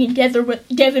them taking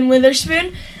Devin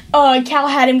Witherspoon. Cal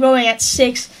had him going at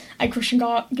 6. I had Christian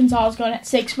Gonzalez going at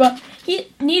 6. But he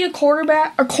need a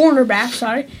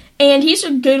cornerback, and he's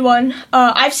a good one.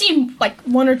 I've seen like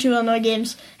one or two Illinois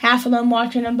games, half of them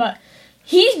watching him, but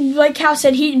he, like Cal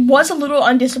said, he was a little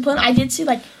undisciplined. I did see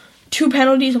like 2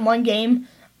 penalties in one game.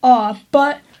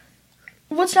 But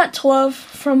what's not to love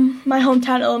from my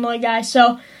hometown Illinois guy?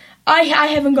 So I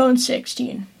have him going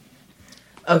 16.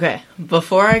 Okay,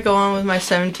 before I go on with my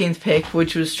 17th pick,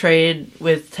 which was traded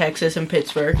with Texas and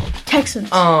Pittsburgh.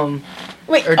 Texans.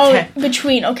 Wait,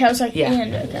 between. Okay, I was like, yeah.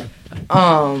 And,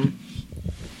 okay.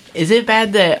 Is it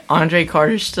bad that Andre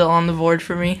Carter's still on the board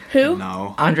for me? Who?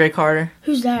 No. Andre Carter.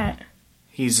 Who's that?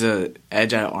 He's a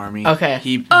edge out of Army. Okay.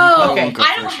 Okay.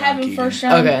 I don't have him first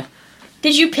round. Okay.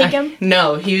 Did you pick him?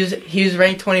 No, he was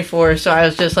ranked 24, so I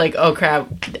was just like, oh crap,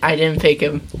 I didn't pick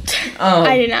him.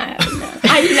 I did not have him. No.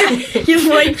 I did not. He's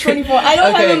ranked 24. I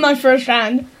don't have him in my first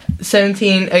round.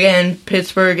 17, again,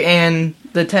 Pittsburgh and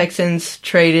the Texans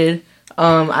traded.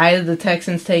 I had the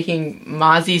Texans taking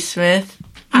Mozzie Smith.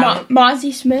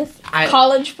 Mozzie Smith?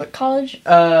 College?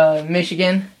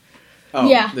 Michigan. Oh,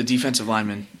 yeah. The defensive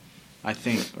lineman, I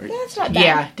think. That's not bad.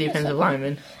 Yeah, defensive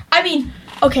lineman. I mean,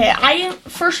 okay,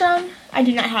 first round, I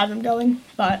did not have him going,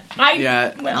 but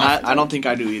I don't think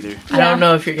I do either. Yeah. I don't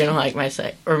know if you're gonna like my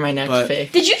next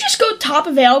pick. Did you just go top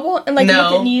available and look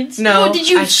at needs? No. Did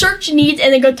you search needs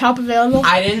and then go top available?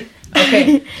 I didn't.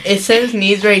 Okay, it says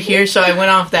needs right here, so I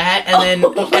went off that, and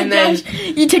then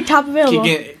you took top available.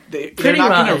 They're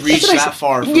not going to reach that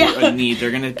far for a need.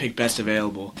 They're going to pick best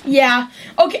available. Yeah.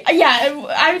 Okay. Yeah.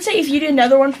 I would say if you did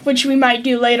another one, which we might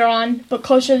do later on, but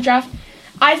closer to the draft,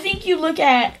 I think you look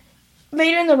at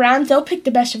later in the round, they'll pick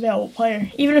the best available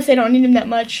player, even if they don't need him that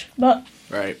much. But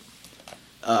right.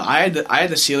 I had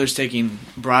the Steelers taking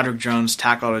Broderick Jones,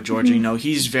 tackle out of Georgia. Mm-hmm. You know,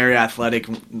 he's very athletic,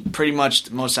 pretty much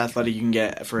the most athletic you can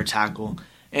get for a tackle.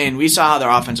 And we saw how their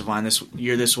offensive line this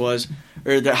year was.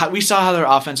 We saw how their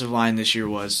offensive line this year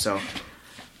was. So,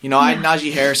 you know, I had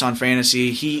Najee Harris on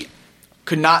fantasy. They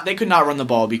could not run the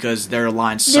ball because their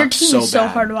line sucked so bad. Their team is so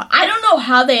hard to watch. I don't know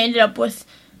how they ended up with.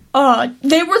 Were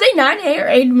they 9-8 or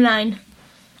 8-9?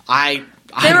 I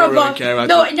don't really care about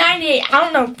that. No, 9-8. I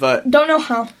don't know. But don't know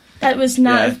how. That was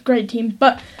not a great team.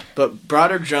 But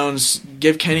Broderick Jones,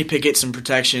 give Kenny Pickett some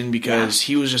protection because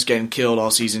he was just getting killed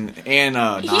all season. And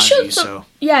he showed some.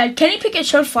 Yeah, Kenny Pickett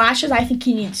showed flashes. I think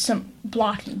he needs some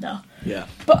blocking though. Yeah.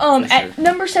 But at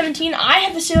number 17, I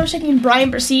have the Steelers taking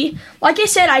Brian Bresee. Like I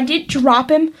said, I did drop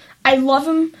him. I love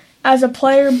him as a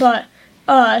player, but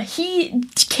he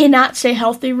cannot stay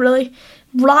healthy, really.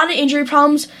 A lot of injury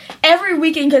problems. Every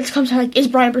weekend it comes out, is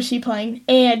Brian Bresee playing?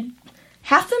 And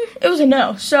half them, it was a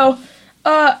no. So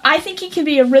I think he can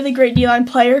be a really great D-line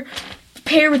player.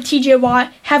 Pair with TJ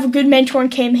Watt, have a good mentor in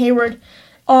Cam Hayward.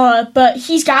 But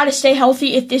he's got to stay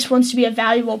healthy if this wants to be a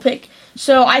valuable pick.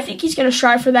 So I think he's going to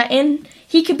strive for that, and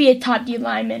he could be a top D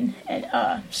lineman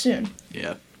soon.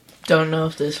 Yeah. Don't know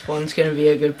if this one's going to be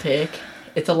a good pick.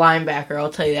 It's a linebacker,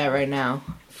 I'll tell you that right now,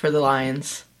 for the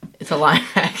Lions. It's a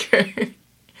linebacker.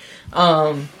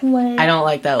 I don't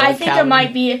like that. I think it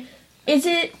might be. Is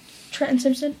it Trenton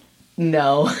Simpson?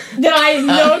 No. Then I have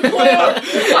no clue.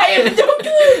 I have no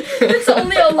clue. That's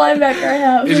only a linebacker I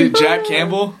have. Is it Jack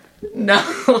Campbell? No.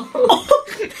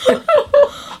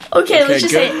 Okay, let's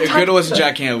just say it could have was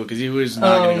Jack Campbell because he was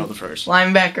not going to go the first.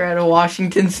 Linebacker out of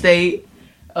Washington State.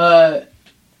 I'm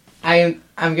going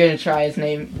to try his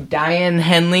name. Diane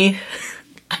Henley.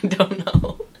 I don't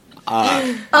know.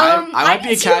 I might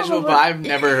be a casual, but I've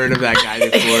never heard of that guy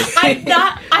before.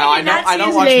 I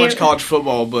don't watch much college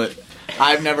football, but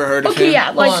I've never heard of him. Okay,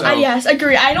 yeah, yes,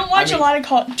 agree. I don't watch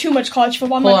too much college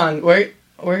football. Hold on, we're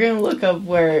gonna look up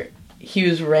where he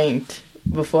was ranked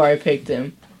before I picked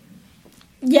him.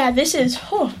 Yeah, this is.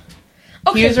 Okay.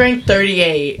 He was ranked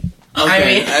 38.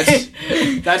 Okay, I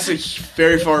mean, that's a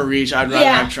very far reach. I'd rather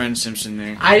have Trent Simpson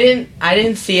there. I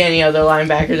didn't see any other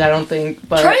linebackers. I don't think,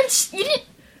 but you didn't.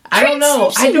 I don't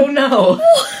know. Simpson. I don't know.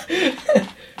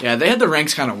 Yeah, they had the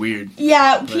ranks kind of weird.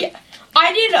 Yeah, I did.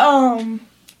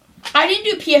 I didn't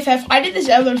do PFF. I did this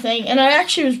other thing, and I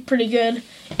actually was pretty good.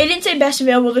 It didn't say best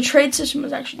available. The trade system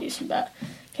was actually decent. But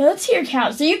okay, let's see your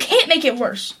counts. So you can't make it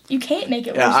worse. You can't make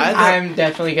it worse. I'm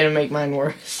definitely gonna make mine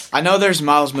worse. I know there's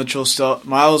Miles Mitchell still.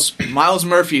 Miles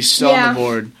Murphy's still on the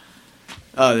board.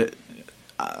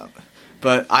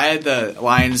 But I had the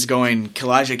Lions going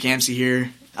Kalijah Campsey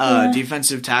here.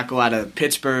 Defensive tackle out of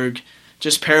Pittsburgh.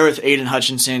 Just pair with Aiden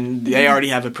Hutchinson. They already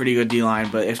have a pretty good D-line,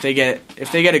 but if they get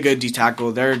a good D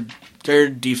tackle, their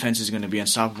defense is going to be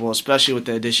unstoppable, especially with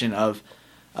the addition of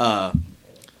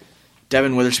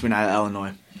Devin Witherspoon out of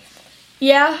Illinois.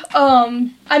 Yeah,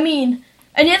 I mean,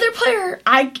 another player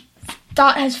I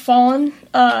thought has fallen,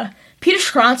 Peter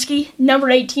Skronsky,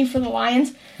 number 18 for the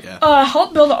Lions,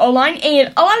 helped build the O-line,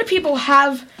 and a lot of people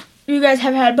you guys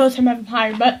have had both of them have him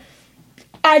higher, but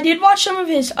I did watch some of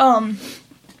his,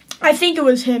 I think it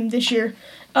was him this year,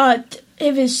 of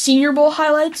his Senior Bowl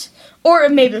highlights, or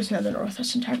maybe it was another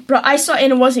Northwestern Tech, but I saw,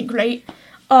 and it wasn't great,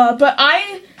 but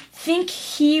I think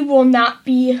he will not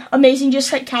be amazing,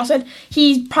 just like Cal said.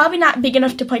 He's probably not big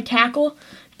enough to play tackle,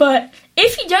 but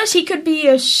if he does, he could be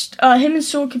him and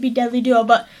Sewell could be a deadly duo,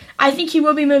 but I think he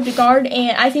will be moved to guard,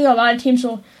 and I think a lot of teams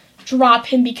will drop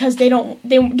him because they don't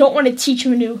want to teach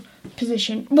him a new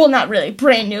position. Well, not really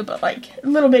brand new, but like a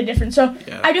little bit different. So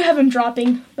I do have him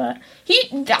dropping, but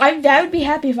I would be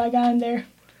happy if I got him there.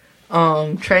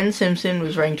 Trenton Simpson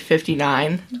was ranked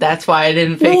 59. That's why I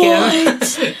didn't pick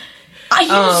him.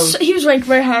 He was ranked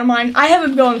very high on mine. I have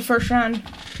him going the first round.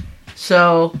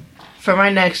 So for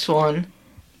my next one,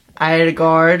 I had a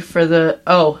guard for the.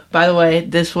 Oh, by the way,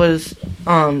 this was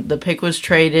the pick was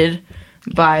traded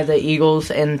by the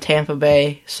Eagles and Tampa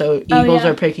Bay. So Eagles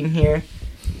are picking here.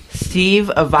 Steve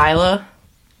Avila,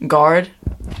 guard.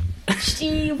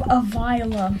 Steve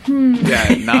Avila.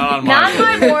 Yeah, not on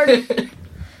my board.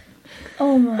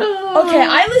 Oh my. Okay,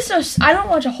 I don't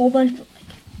watch a whole bunch.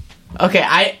 Okay,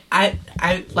 I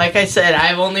like I said,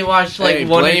 I've only watched one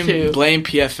or two. Blame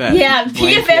PFF. Yeah,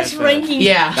 PFF's ranking.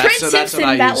 Yeah, Trent Simpson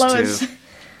that lowest.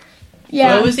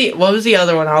 Yeah. What was the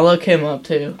other one? I'll look him up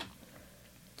too.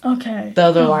 Okay. The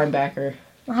other linebacker.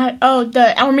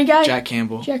 The Army guy. Jack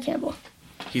Campbell.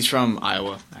 He's from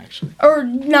Iowa, actually. Or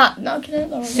not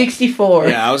 64.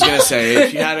 Yeah, I was going to say,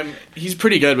 if you had him, he's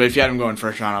pretty good, but if you had him going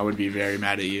first round, I would be very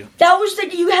mad at you. That was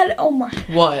you had, oh my.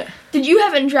 What? Did you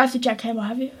haven't drafted Jack Campbell,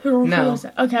 have you? Who was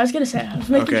that? Okay, I was going to say.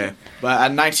 Okay, but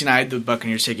at 19, I had the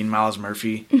Buccaneers taking Miles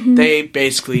Murphy. Mm-hmm. They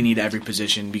basically need every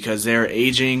position because they're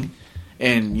aging,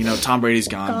 and, Tom Brady's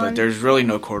gone, but there's really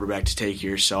no quarterback to take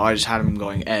here, so I just had him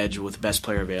going edge with the best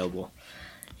player available.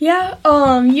 Yeah,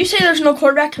 you say there's no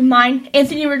quarterback. Mine,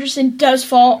 Anthony Richardson, does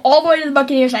fall all the way to the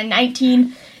Buccaneers at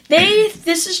 19.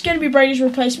 This is going to be Brady's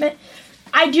replacement.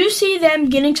 I do see them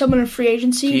getting someone in free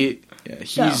agency.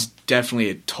 Yeah, he's definitely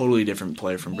a totally different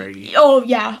player from Brady. Oh,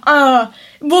 yeah.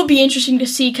 It will be interesting to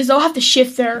see because they'll have to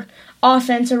shift their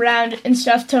offense around and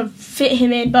stuff to fit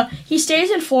him in. But he stays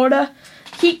in Florida.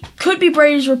 He could be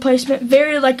Brady's replacement.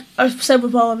 Very, like I said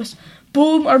with all of us,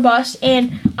 boom or bust.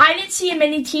 And I didn't see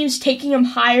many teams taking him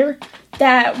higher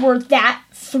that were that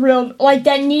thrilled, like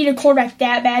that need a quarterback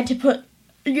that bad to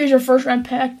use your first-round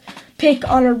pick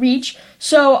on a reach.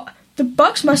 So the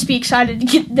Bucs must be excited to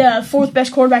get the fourth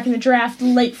best quarterback in the draft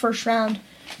late first round.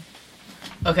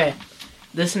 Okay,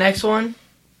 this next one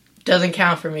doesn't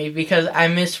count for me because I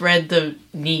misread the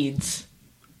needs.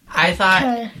 I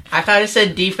thought it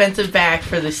said defensive back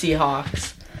for the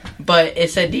Seahawks, but it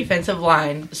said defensive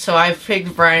line. So I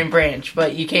picked Brian Branch,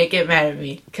 but you can't get mad at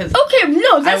me because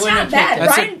no, that's not bad.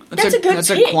 That's a good That's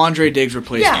pick. a Quandre Diggs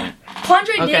replacement. Yeah,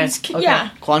 Quandre Diggs. Okay.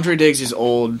 Yeah, Quandre Diggs is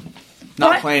old,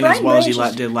 not playing as well as he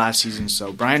Branch did last season.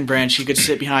 So Brian Branch, he could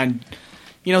sit behind,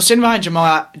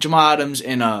 Jamal Adams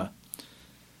and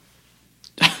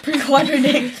Quandre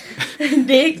Diggs.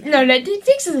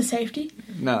 Diggs is a safety.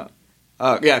 No.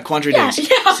 Quandre Diggs.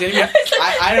 Yeah.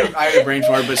 I had a brain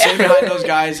fart, but sitting behind those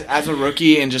guys as a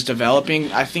rookie and just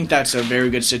developing, I think that's a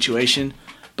very good situation.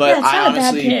 But Yeah, it's I not a bad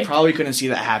honestly pick. probably couldn't see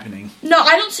that happening. No,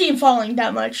 I don't see him falling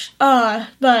that much.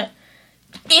 But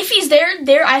if he's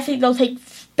there, I think they'll take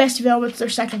best available with their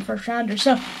second first rounder.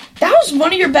 So that was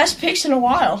one of your best picks in a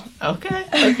while.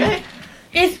 Okay.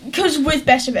 Because with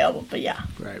best available, but yeah.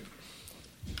 Right.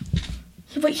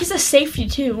 But he's a safety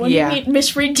too. What Yeah. do you mean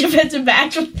misread defensive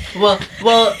back? Well,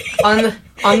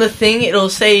 on the thing it'll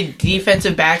say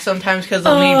defensive back sometimes because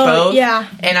they'll need both. Yeah.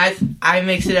 And I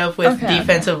mix it up with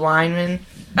defensive lineman.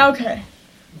 Okay.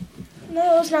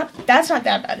 No, it's not. That's not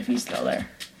that bad if he's still there.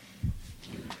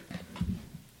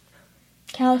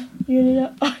 Cal, you need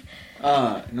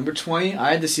to. Number 20,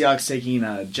 I had the Seahawks taking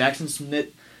Jackson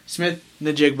Smith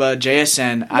Najigba,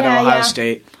 JSN out of Ohio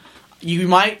State. You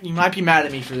might be mad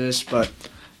at me for this, but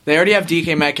they already have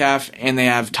DK Metcalf and they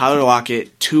have Tyler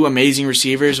Lockett, two amazing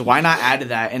receivers. Why not add to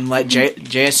that and let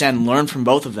JSN learn from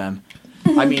both of them?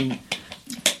 I mean,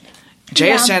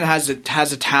 JSN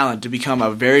has a talent to become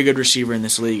a very good receiver in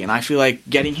this league, and I feel like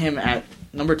getting him at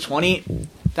number 20,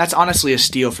 that's honestly a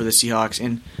steal for the Seahawks,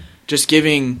 and just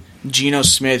giving Geno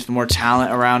Smith more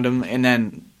talent around him, and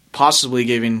then possibly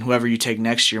giving whoever you take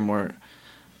next year more,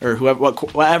 or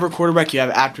whatever quarterback you have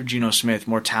after Geno Smith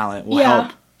more talent will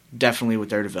help definitely with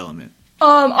their development.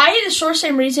 I had the sort of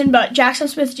same reason, but Jackson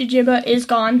Smith-Njigba is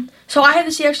gone, so I had the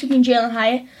Seahawks taking Jalen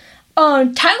Hyatt.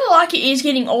 Tyler Lockett is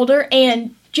getting older,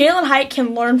 and Jalen Hyatt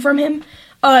can learn from him.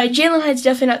 Jalen Hyatt's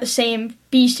definitely not the same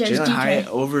beast as Jalen DK. Hyatt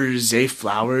over Zay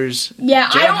Flowers. Yeah,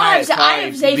 I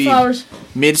have Zay Flowers.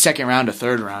 Mid-second round to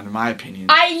third round, in my opinion.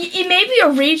 It may be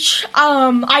a reach.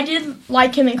 I did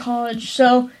like him in college,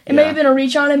 so it may have been a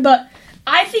reach on him, but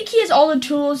I think he has all the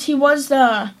tools. He was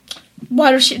the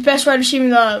best wide receiver in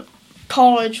the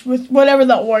college with whatever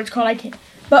the award's called. I can't.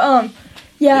 But I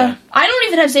don't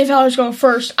even have Zay Flowers going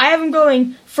first. I have him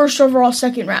going first overall,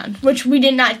 second round, which we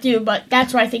did not do, but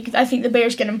that's what I think. I think the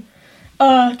Bears get him.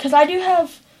 Because I do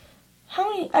have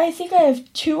I think I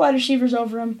have two wide receivers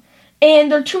over him.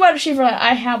 And they're two wide receivers that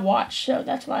I have watched, so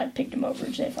that's why I picked him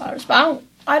over Zay Flowers. But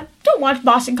I don't watch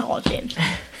Boston College games.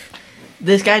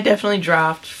 This guy definitely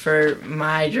dropped for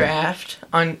my draft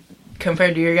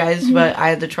compared to your guys, but I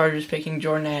had the Chargers picking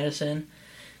Jordan Addison.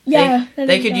 Yeah,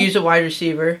 they could use a wide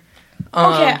receiver.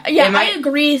 I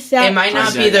agree with that. It might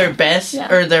not be their best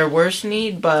or their worst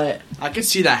need, but I could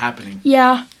see that happening.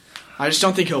 Yeah. I just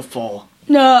don't think he'll fall.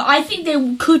 No, I think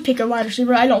they could pick a wide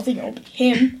receiver. I don't think it'll be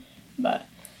him, but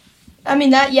I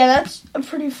mean that's a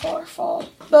pretty far fall,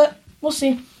 but we'll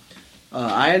see.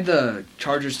 I had the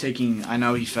Chargers taking, I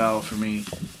know he fell for me,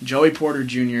 Joey Porter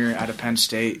Jr. out of Penn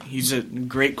State. He's a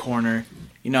great corner.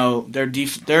 You know, their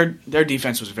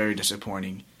defense was very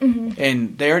disappointing. Mm-hmm.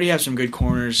 And they already have some good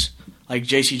corners like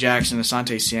J.C. Jackson,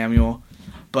 Asante Samuel,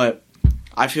 but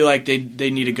I feel like they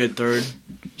need a good third.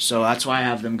 So that's why I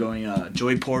have them going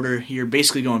Joey Porter here,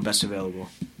 basically going best available.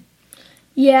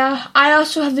 Yeah, I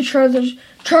also have the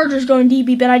Chargers going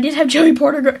DB, but I did have Joey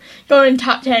Porter going in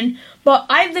top 10. But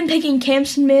I've been picking Cam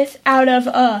Smith out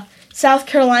of South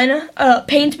Carolina.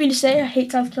 Pains me to say, I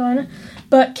hate South Carolina.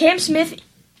 But Cam Smith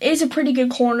is a pretty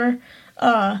good corner.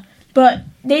 But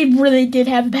they really did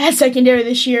have a bad secondary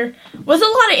this year. With a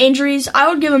lot of injuries, I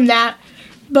would give them that.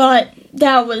 But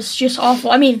that was just awful.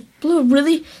 I mean,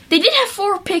 they did have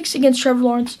 4 picks against Trevor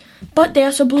Lawrence, but they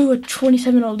also blew a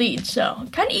 27-0 lead. So,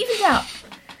 kind of evens out.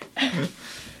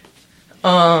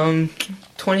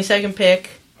 22nd pick,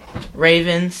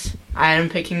 Ravens. I am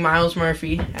picking Miles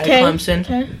Murphy at Clemson.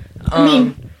 Okay. I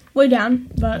mean, way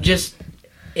down, but just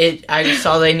I just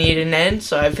saw they need an end,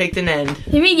 so I picked an end.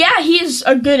 I mean, yeah, he is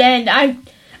a good end.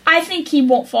 I think he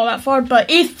won't fall that far, but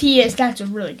if he is, that's a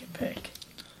really good pick.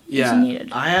 Yeah,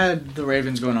 needed. I had the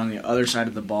Ravens going on the other side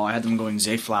of the ball. I had them going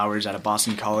Zay Flowers out of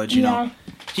Boston College. You know,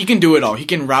 he can do it all. He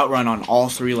can route run on all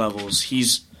three levels.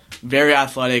 He's very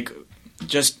athletic,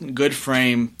 just good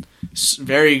frame,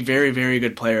 very, very, very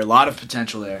good player. A lot of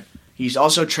potential there. He's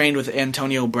also trained with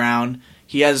Antonio Brown.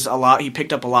 He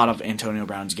picked up a lot of Antonio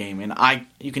Brown's game, and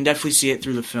you can definitely see it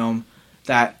through the film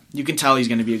that you can tell he's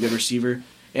going to be a good receiver.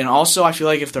 And also, I feel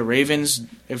like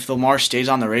if Lamar stays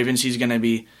on the Ravens, he's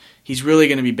really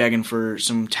going to be begging for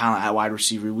some talent at wide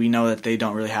receiver. We know that they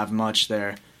don't really have much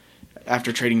there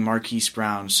after trading Marquise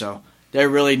Brown, so they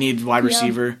really need wide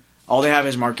receiver. All they have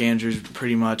is Mark Andrews,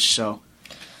 pretty much. So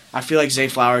I feel like Zay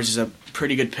Flowers is a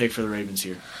pretty good pick for the Ravens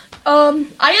here.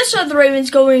 I also have the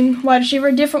Ravens going wide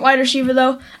receiver, different wide receiver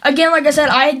though. Again, like I said,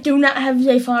 I do not have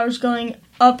Zay Flowers going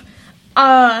up.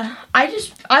 I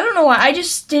don't know why. I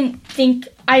didn't pick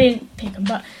him,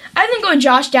 but I think going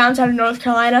Josh Downs out of North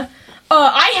Carolina.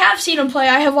 I have seen him play.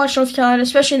 I have watched North Carolina,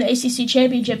 especially in the ACC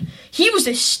championship. He was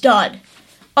a stud.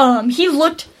 He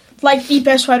looked like the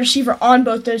best wide receiver on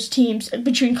both those teams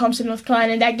between Clemson and North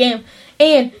Carolina in that game.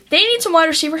 And they need some wide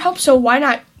receiver help, so why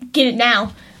not get it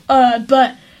now?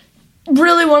 But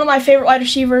really one of my favorite wide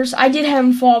receivers. I did have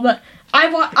him fall, but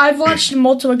I've watched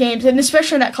multiple games, and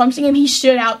especially in that Clemson game, he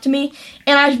stood out to me,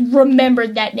 and I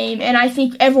remembered that name, and I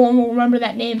think everyone will remember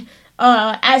that name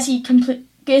as he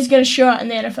is going to show out in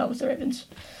the NFL with the Ravens.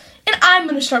 And I'm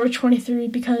going to start with 23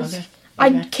 because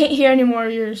I can't hear any more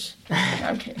of yours. No,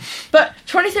 I'm kidding. But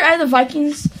 23 out of the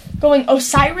Vikings going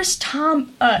Osiris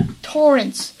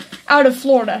Torrance out of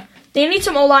Florida. They need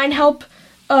some O-line help,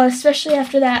 especially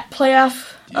after that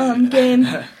playoff game.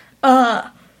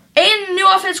 And new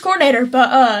offense coordinator, but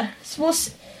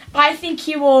I think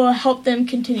he will help them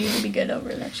continue to be good over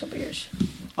the next couple of years.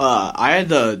 I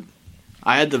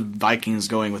had the Vikings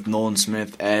going with Nolan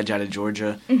Smith, edge out of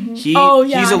Georgia. Mm-hmm.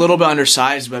 He's a little bit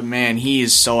undersized, but man, he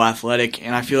is so athletic,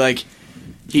 and I feel like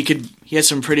he has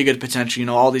some pretty good potential. You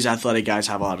know, all these athletic guys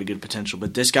have a lot of good potential,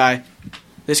 but this guy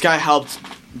helped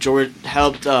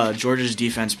Georgia's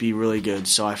defense be really good.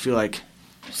 So I feel like.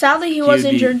 Sadly, he was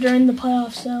injured during the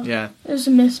playoffs, so it was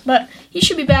a miss. But he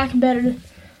should be back and better.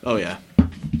 Oh yeah,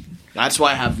 that's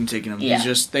why I have them taking him. Yeah. He's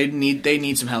just they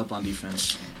need some help on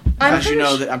defense. I'm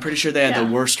pretty sure they had the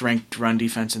worst ranked run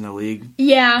defense in the league.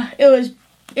 Yeah, it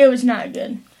was not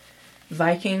good.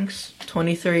 Vikings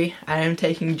 23. I am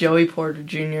taking Joey Porter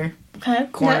Jr. Okay,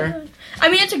 corner.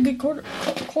 It's a good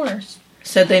corner.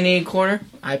 Said they need a corner.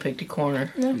 I picked a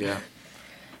corner. Yeah.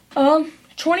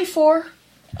 24.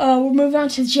 We're moving on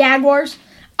to the Jaguars.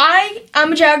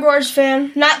 I'm a Jaguars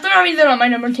fan. They're not my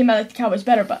number one team. I like the Cowboys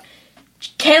better, but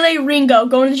Kele Ringo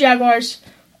going to the Jaguars.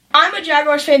 I'm a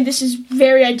Jaguars fan. This is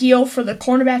very ideal for the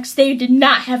cornerbacks. They did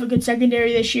not have a good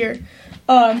secondary this year.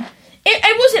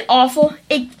 It wasn't awful.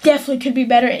 It definitely could be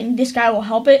better, and this guy will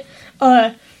help it.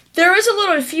 There is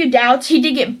a few doubts. He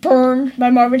did get burned by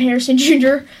Marvin Harrison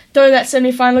Jr. during that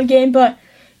semifinal game, but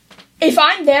if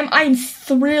I'm them, I'm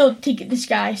thrilled to get this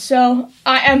guy. So,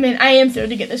 I am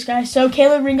thrilled to get this guy. So,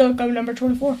 Caleb Ringo, go number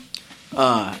 24.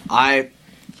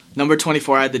 Number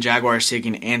 24, I had the Jaguars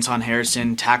taking Anton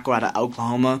Harrison, tackle out of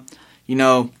Oklahoma. You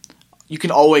know, you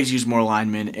can always use more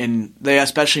linemen, and they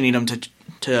especially need them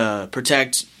to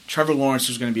protect Trevor Lawrence,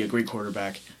 who's going to be a great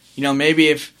quarterback. You know, maybe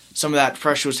if some of that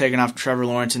pressure was taken off Trevor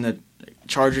Lawrence in the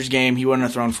Chargers game, he wouldn't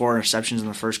have thrown 4 interceptions in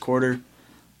the first quarter.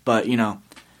 But, you know,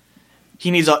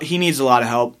 he needs a lot of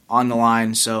help on the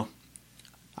line, so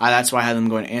that's why I had them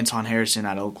going Anton Harrison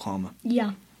out of Oklahoma.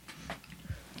 Yeah.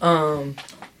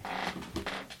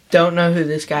 Don't know who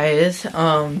this guy is.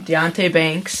 Deontay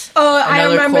Banks. I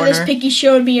remember corner. This pick he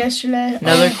showed me yesterday.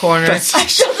 Another corner. I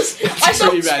saw this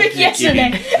pick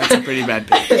yesterday. That's a pretty bad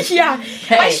pick. Yeah.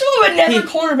 Hey, I saw another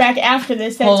cornerback after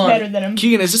this that's better than him.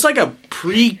 Keegan, is this like a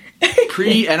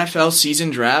pre-NFL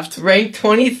season draft? Ranked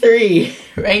 23.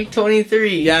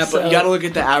 Yeah, but you got to look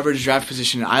at the average draft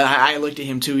position. I looked at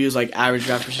him too. He was like average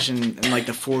draft position in like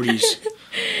the 40s.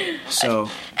 So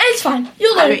it's fine.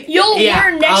 You'll learn. You'll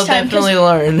learn next I'll time. I'll definitely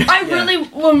learn.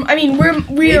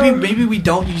 Maybe we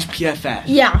don't use PFF.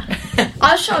 Yeah,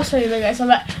 I was trying to tell you guys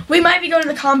that we might be going to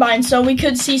the combine, so we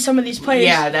could see some of these players.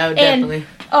 Yeah, that would definitely.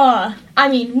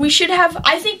 We should have.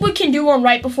 I think we can do one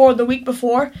right before the week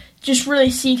before. Just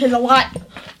really see because a lot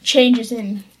changes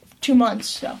in 2 months.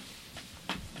 So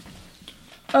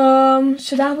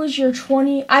that was your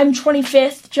 20. I'm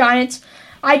 25th. Giants.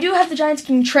 I do have the Giants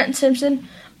getting Trenton Simpson.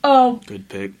 Good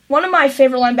pick. One of my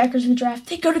favorite linebackers in the draft.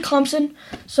 They go to Clemson,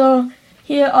 so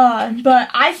But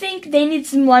I think they need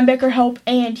some linebacker help,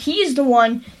 and he's the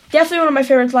one, definitely one of my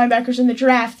favorite linebackers in the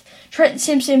draft. Trenton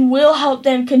Simpson will help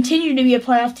them continue to be a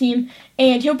playoff team,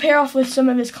 and he'll pair up with some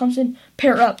of his Clemson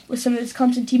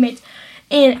teammates,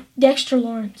 and Dexter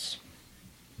Lawrence.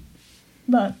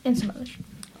 And some others.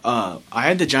 I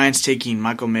had the Giants taking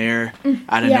Michael Mayer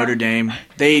out of Notre Dame.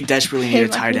 They desperately need a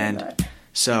tight end,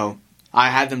 so I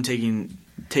had them taking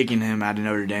him out of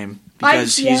Notre Dame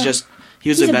because he was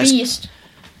the best. Beast.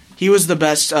 He was the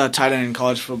best tight end in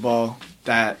college football.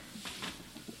 That's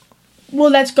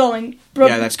going.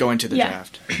 That's going to the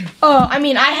draft.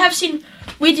 I have seen.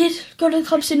 We did go to the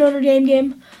Clemson Notre Dame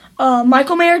game.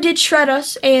 Michael Mayer did shred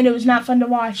us, and it was not fun to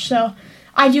watch. So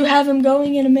I do have him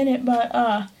going in a minute,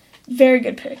 but very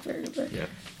good pick. Very good pick. Yeah.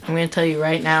 I'm gonna tell you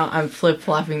right now, I'm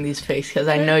flip-flopping these picks because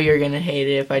I know you're gonna hate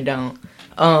it if I don't.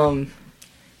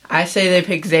 I say they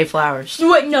pick Zay Flowers.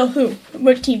 What? No, who?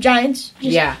 What team? Giants?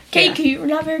 Yeah. Okay, you're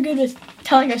not very good with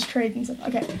telling us trades and stuff.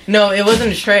 Okay. No, it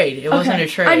wasn't a trade. It wasn't a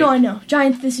trade. I know.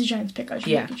 Giants. This is Giants' pick. I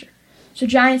should make sure. So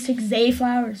Giants take Zay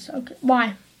Flowers. Okay.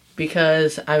 Why?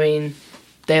 Because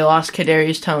they lost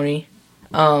Kadarius Toney.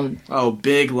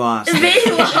 Big loss.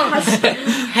 Big loss.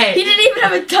 Hey, he didn't even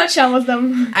have a touchdown with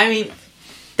them.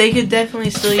 They could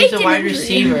definitely still use a wide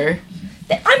receiver.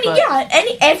 Every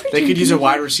they could use a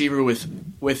wide receiver with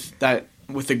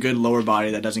a good lower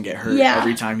body that doesn't get hurt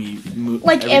every time he moves.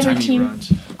 Like every team. Runs.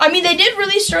 They did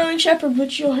release Sterling Shepard,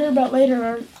 which you'll hear about later in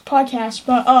our podcast.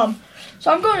 But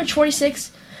so I'm going to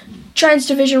 26, Giants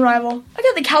division rival. I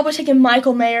got the Cowboys taking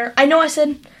Michael Mayer. I know I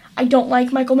said I don't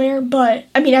like Michael Mayer, but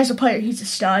as a player, he's a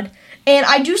stud. And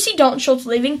I do see Dalton Schultz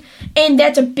leaving, and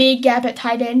that's a big gap at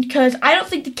tight end because I don't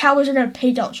think the Cowboys are going to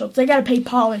pay Dalton Schultz. They got to pay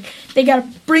Pollard. They got to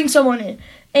bring someone in.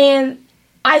 And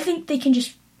I think they can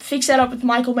just fix that up with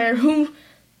Michael Mayer, who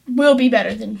will be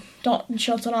better than Dalton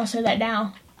Schultz, and I'll say that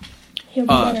now. He'll be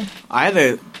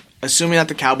better. Assuming that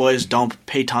the Cowboys don't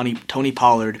pay Tony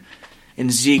Pollard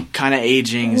and Zeke kind of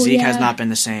aging, Zeke has not been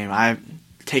the same. I've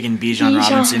taken Bijan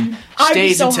Robinson.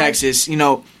 Stays in Texas.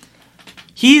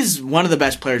 He's one of the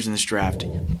best players in this draft.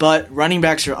 But running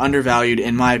backs are undervalued,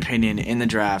 in my opinion, in the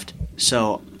draft.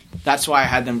 So that's why I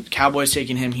had them. Cowboys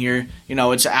taking him here.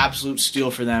 It's an absolute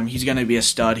steal for them. He's going to be a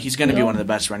stud. He's going to be one of the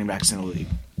best running backs in the league.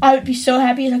 I would be so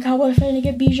happy as a Cowboy fan to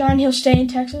get Bijan. He'll stay in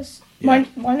Texas. Yeah.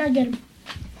 Why not get him?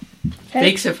 Okay.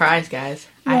 Big surprise, guys.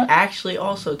 What? I actually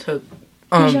also took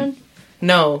Bijan?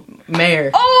 No,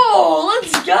 Mayer. Oh,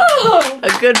 let's go!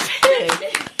 A good pick.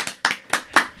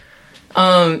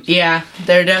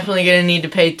 They're definitely going to need to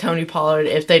pay Tony Pollard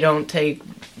if they don't take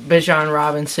Bijan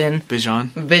Robinson.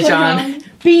 Bijan.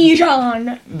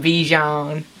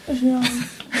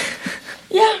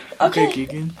 Yeah,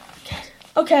 okay.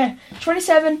 Okay,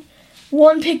 27,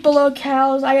 one pick below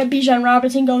Cows. I got Bijan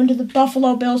Robinson going to the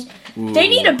Buffalo Bills. Ooh. They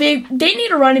need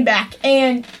a running back,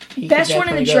 and best one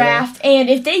in the draft. And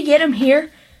if they get him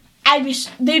here,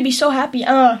 they'd be so happy.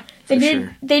 They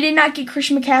did not get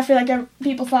Christian McCaffrey like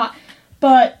people thought.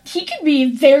 But he could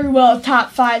be very well top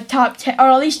 5, top 10,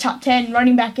 or at least top 10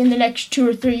 running back in the next 2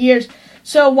 or 3 years.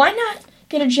 So why not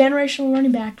get a generational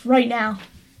running back right now?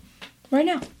 Right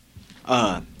now.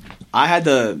 I had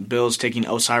the Bills taking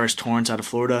Osiris Torrance out of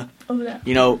Florida. Over that.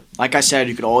 Like I said,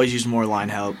 you could always use more line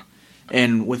help.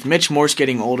 And with Mitch Morse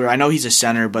getting older, I know he's a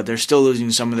center, but they're still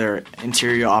losing some of their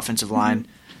interior offensive line.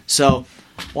 So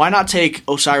why not take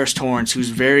Osiris Torrance, who's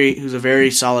a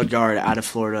very solid guard out of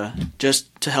Florida, just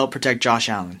to help protect Josh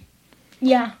Allen?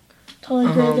 Yeah,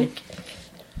 totally agree with it.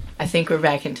 I think we're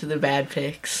back into the bad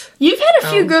picks. You've had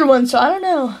a few good ones, so I don't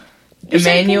know.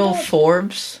 Emmanuel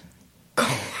Forbes,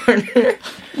 corner.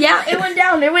 Yeah, it went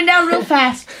down. It went down real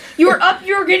fast. You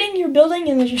were getting your building,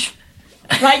 and then just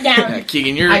right down. Yeah,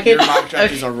 Keegan, your mock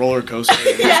draft is a roller coaster.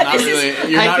 You're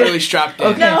not really strapped in.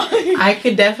 Okay. No. I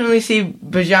could definitely see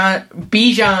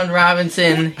Bijan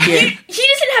Robinson here. He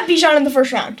doesn't have Bijan in the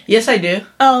first round. Yes, I do.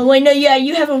 Oh, wait, no, yeah,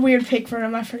 you have a weird pick for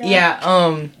him. I forgot.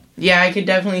 Yeah, I could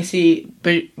definitely see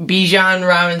Bijan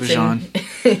Robinson.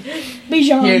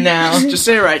 Bijan. Here now. Just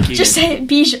say it right, Keegan. Just say it.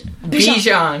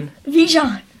 Bijan.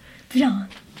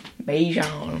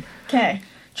 Okay.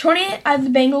 28, I have the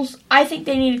Bengals. I think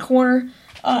they need a corner.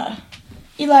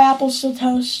 Eli Apple's still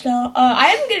toast. I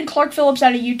am getting Clark Phillips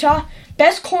out of Utah.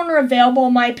 Best corner available,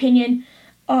 in my opinion.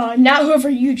 Not whoever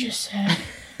you just said.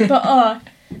 But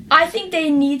I think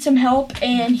they need some help,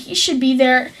 and he should be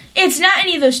there. It's not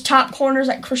any of those top corners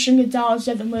like Christian Gonzalez,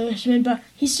 Devin Witherspoon, but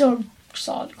he's still a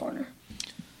solid corner.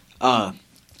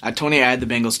 At 20, I had the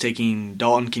Bengals taking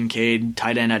Dalton Kincaid,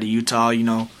 tight end out of Utah.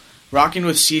 Rocking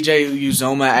with CJ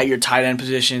Uzoma at your tight end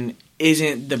position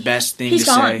isn't the best thing to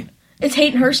say. It's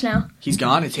Hayden Hurst now. He's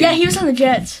gone? It's Yeah, he was on the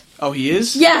Jets. Oh, he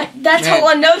is? Yeah, that's Man.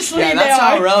 how unnoticeable Yeah, they that's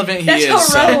are. how relevant he that's is.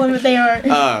 That's how relevant they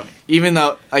are. Even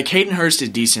though, like, Hayden Hurst is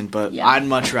decent, but Yeah. I'd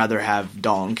much rather have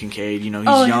Dalton Kincaid. You know, he's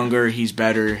Oh, yeah. younger, he's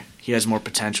better, he has more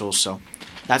potential, so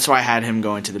that's why I had him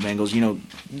going to the Bengals. You know,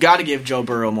 got to give Joe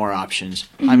Burrow more options.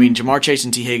 Mm-hmm. I mean, Jamar Chase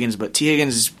and T. Higgins, but T.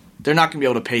 Higgins, they're not going to be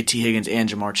able to pay T. Higgins and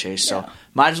Jamar Chase, so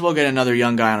might as well get another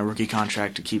young guy on a rookie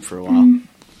contract to keep for a while.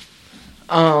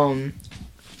 Mm-hmm.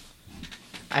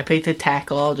 I picked a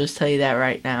tackle. I'll just tell you that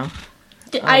right now.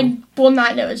 I will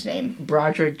not know his name.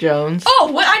 Broderick Jones. Oh,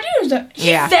 what I do is that he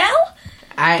Yeah. fell?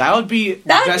 That would be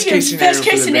That would best be case the scenario best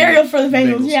case scenario for the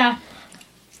Bengals. Yeah.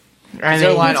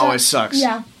 Their line always sucks.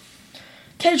 Yeah.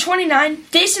 Okay, 29.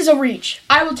 This is a reach.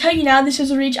 I will tell you now, this is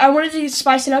a reach. I wanted to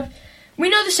spice it up. We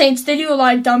know the Saints, they do a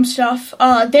lot of dumb stuff.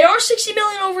 They are $60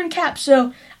 million over in cap,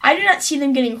 so I do not see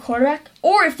them getting a quarterback.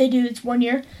 Or if they do, it's 1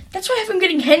 year. That's why I have them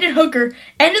getting Hendon Hooker,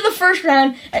 end of the first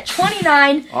round at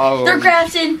 29. Oh. They're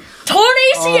drafting torn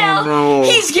ACL. Oh, no.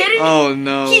 He's getting. Oh,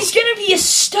 no. He's gonna be a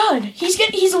stud. He's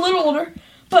a little older,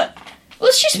 but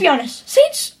let's just be honest.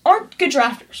 Saints aren't good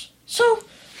drafters, so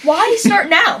why start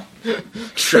now?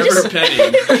 Trevor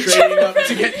Penning. Trading up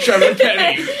to get Trevor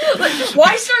Penning.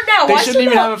 Why start now? They Why shouldn't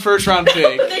even have a first-round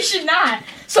pick. They should not.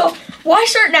 So why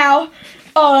start now?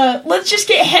 Let's just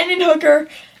get Hendon Hooker.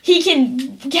 He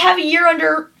can have a year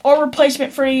under or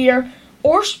replacement for a year,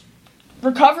 or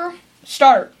recover,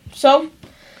 start. So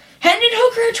Hendon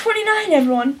Hooker at 29,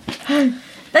 everyone.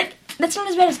 That's not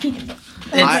as bad as Keegan.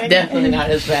 It's definitely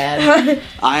not as bad.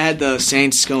 I had the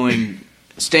Saints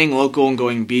staying local and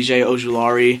going BJ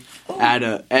Ojulari at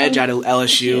a edge at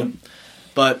LSU.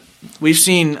 But we've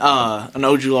seen an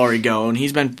Ojulari go, and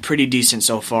he's been pretty decent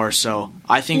so far. So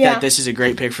I think that this is a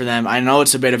great pick for them. I know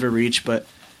it's a bit of a reach, but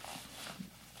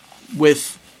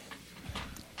with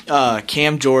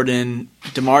Cam Jordan,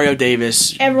 Demario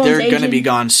Davis, they're going to be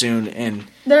gone soon. And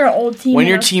they're an old team. when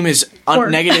your team is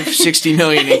negative $60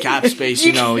 million in cap space,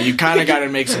 you know, you kind of got to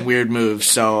make some weird moves.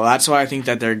 So that's why I think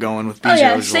that they're going with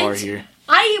BJ Ojulari here.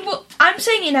 I'm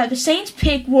saying it now. The Saints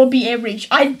pick will be a reach.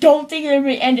 I don't think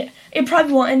it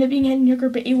probably won't end up being Hendon Hooker,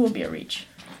 but it will be a reach.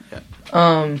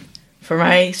 For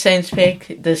my Saints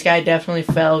pick, this guy definitely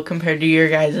fell compared to your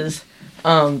guys's.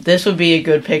 This would be a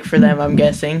good pick for them, I'm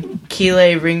guessing.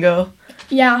 Keelan Ringo.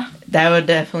 Yeah. That would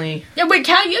definitely. Yeah, wait,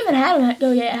 Cal, you haven't had him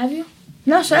go yet, have you?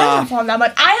 No, so I haven't fallen that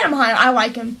much. I had him high. I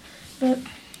like him, but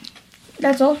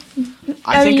that's all.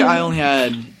 I think I only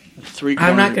had 3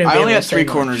 corners. I'm not going to. I only had 3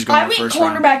 corners going I went first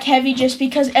cornerback round. heavy just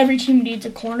because every team needs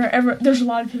a corner. There's a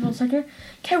lot of people in second.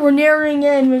 Okay, we're narrowing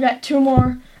in. We've got 2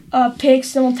 more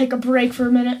picks, then we'll take a break for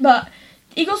a minute. But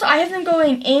Eagles, I have them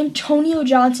going Antonio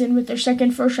Johnson with their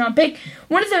second first-round pick.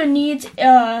 One of their needs,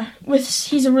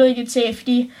 he's a really good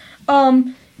safety.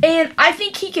 And I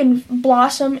think he can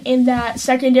blossom in that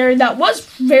secondary that was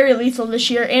very lethal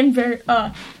this year and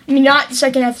not the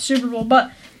second half of the Super Bowl, but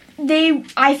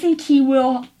I think he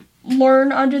will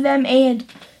learn under them. And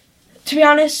to be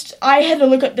honest, I had to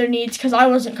look up their needs because I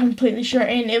wasn't completely sure,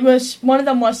 and one of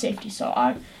them was safety, so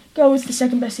I go with the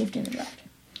second best safety in the draft.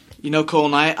 You know, Cole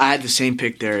and I had the same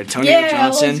pick there, Antonio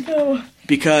Johnson. Let's go.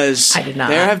 Because I did not.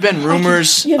 there have been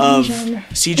rumors of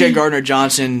Bijan. C.J.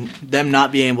 Gardner-Johnson, them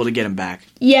not being able to get him back.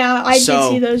 Yeah, I did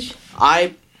see those.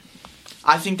 I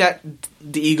think that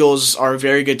the Eagles are a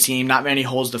very good team. Not many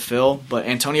holes to fill, but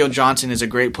Antonio Johnson is a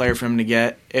great player for him to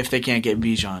get if they can't get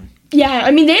Bijan. Yeah,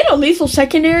 I mean, they had a lethal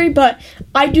secondary, but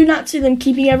I do not see them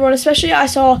keeping everyone. Especially, I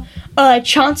saw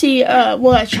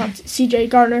C.J.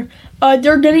 Gardner.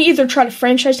 They're going to either try to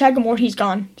franchise tag him or he's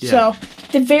gone. Yeah. So,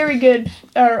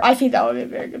 I think that would be a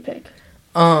very good pick.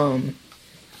 I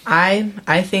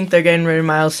think they're getting rid of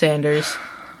Miles Sanders.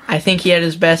 I think he had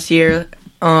his best year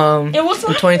It was in not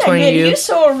that 2020. good. He was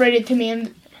so overrated to me.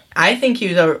 And I think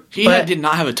he was Did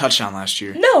not have a touchdown last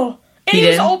year. no. And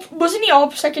He wasn't he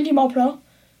all second team All-Pro?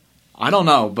 I don't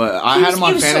know, but I had him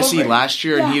on was so fantasy overrated. last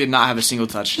year, and Yeah. he did not have a single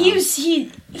touchdown.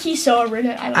 He's so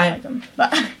overrated. I don't like him.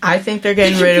 But I think they're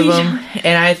getting rid of him,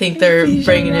 and I think they're Bijan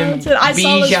bringing him Robinson. I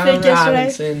saw this pick Bijan yesterday.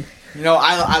 Robinson. You know,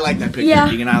 I like that pick, yeah,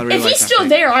 Keegan. I really if like he's that still pick.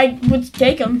 there, I would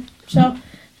take him. So,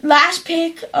 last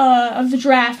pick of the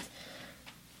draft.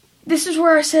 This is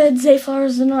where I said Zay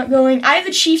Flowers is not going. I have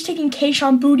the Chiefs taking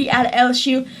Kayshon Boutte out of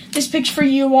LSU. This pick's for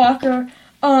you, Walker.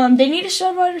 They need a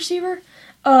stud wide receiver.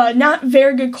 Not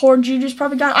very good core. Juju's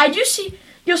probably gone.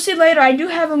 You'll see later, I do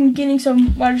have them getting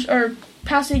some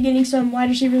possibly getting some wide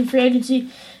receiver in free agency.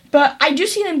 But I do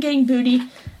see them getting Boutte.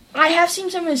 I have seen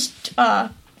some of his,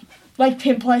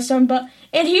 him play some,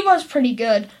 and he was pretty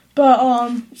good.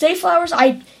 But, Zay Flowers,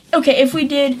 if we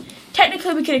did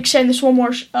technically we could extend this one more.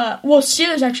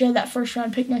 Steelers actually have that first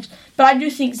round pick next, but I do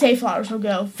think Zay Flowers will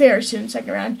go very soon,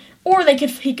 second round, or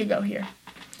he could go here.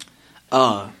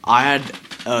 I had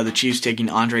the Chiefs taking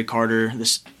Andre Carter.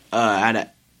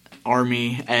 At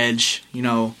Army edge.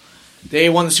 They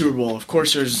won the Super Bowl. Of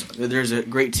course, there's a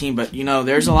great team, but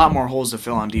there's a lot more holes to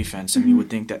fill on defense than you would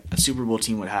think that a Super Bowl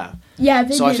team would have. Yeah,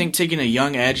 I think taking a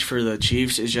young edge for the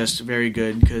Chiefs is just very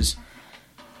good because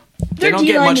they don't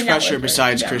get much pressure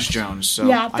besides Chris Jones.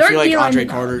 So I feel like Andre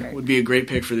Carter would be a great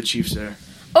pick for the Chiefs there.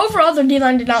 Overall, their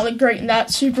D-line did not look great in that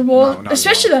Super Bowl,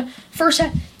 especially the first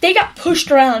half. They got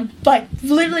pushed around,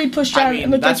 literally pushed around. I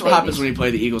mean, that's what happens when you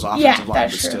play the Eagles' offensive line,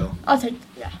 that's but true. still. I'll take,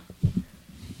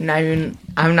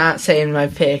 I'm not saying my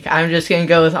pick. I'm just going to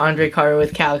go with Andre Carter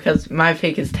with Cal because my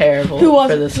pick is terrible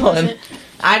for this one.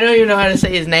 I don't even know how to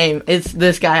say his name. It's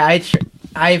this guy.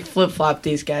 I flip-flop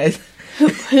these guys.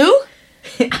 Who?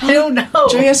 I don't know.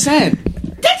 JSN.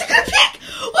 That's a good pick.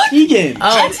 Look, Keegan.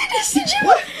 That's the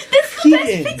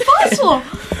best pick possible.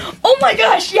 Oh my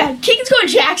gosh, yeah. Keegan's going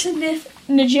Jackson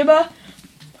Najiba.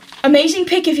 Amazing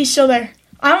pick if he's still there.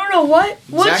 I don't know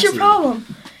what's your problem.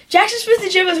 Jackson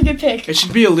Smith-Najiba is a good pick. It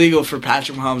should be illegal for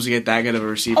Patrick Mahomes to get that good of a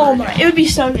receiver. Oh my, it would be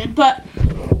so good. But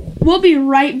we'll be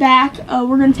right back.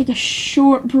 We're going to take a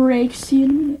short break. See you in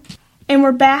a minute. And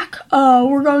we're back.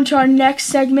 We're going to our next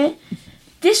segment.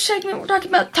 This segment, we're talking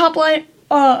about top line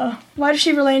wide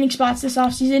receiver landing spots this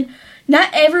offseason. Not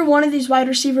every one of these wide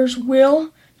receivers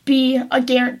will be a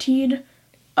guaranteed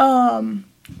gone,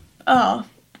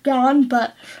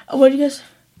 but what do you guys,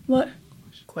 what?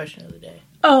 Question of the day.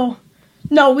 Oh,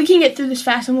 no, we can get through this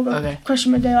fast and we'll go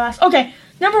question of the day last. Okay,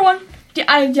 number one,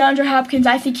 DeAndre Hopkins,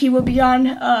 I think he will be gone.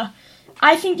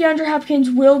 I think DeAndre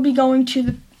Hopkins will be going to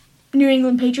the New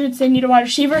England Patriots. They need a wide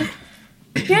receiver.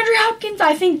 DeAndre Hopkins,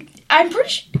 I'm pretty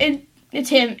sure it's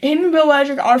him. Him and Bill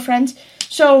Belichick are friends,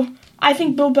 so I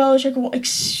think Bill Belichick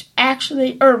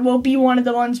will be one of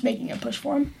the ones making a push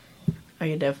for him. I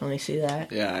can definitely see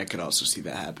that. Yeah, I could also see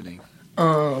that happening.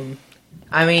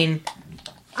 I mean,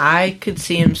 I could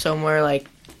see him somewhere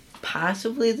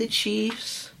possibly the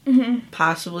Chiefs,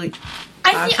 possibly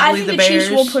I think the Bears. Chiefs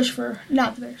will push for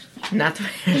not the Bears. Not the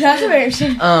Bears. Not the Bears.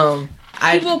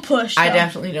 He will push. I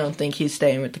definitely don't think he's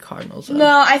staying with the Cardinals. Though.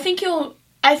 No, I think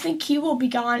he will be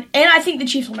gone, and I think the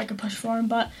Chiefs will make a push for him,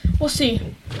 but we'll see.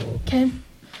 Okay,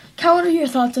 Cal, what are your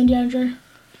thoughts on DeAndre?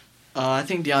 I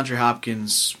think DeAndre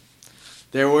Hopkins.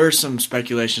 There were some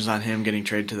speculations on him getting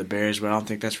traded to the Bears, but I don't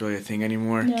think that's really a thing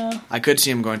anymore. No. I could see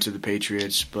him going to the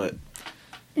Patriots, but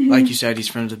like you said, he's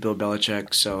friends with Bill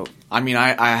Belichick, so I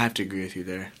have to agree with you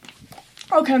there.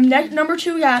 Okay, number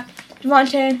two, we got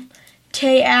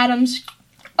Devontae Adams.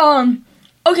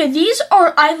 Okay, these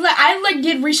are I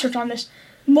did research on this.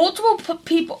 Multiple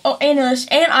people, analysts,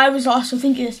 and I was also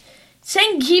thinking this,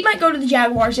 saying he might go to the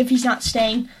Jaguars if he's not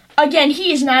staying. Again,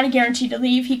 he is not a guarantee to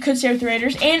leave. He could stay with the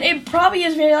Raiders, and it probably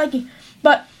is very likely.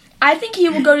 But I think he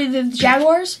will go to the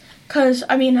Jaguars because,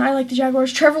 I like the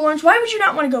Jaguars. Trevor Lawrence, why would you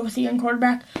not want to go with the young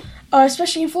quarterback,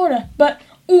 especially in Florida?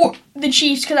 Or the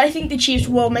Chiefs, because I think the Chiefs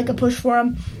will make a push for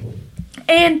him.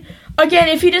 And, again,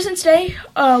 if he doesn't stay,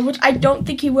 which I don't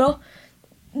think he will,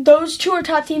 those two are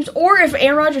top teams. Or if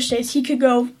Aaron Rodgers stays, he could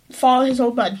go follow his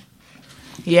old bud.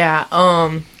 Yeah,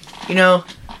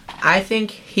 I think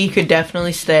he could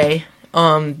definitely stay.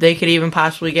 They could even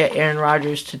possibly get Aaron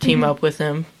Rodgers to team up with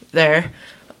him there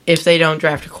if they don't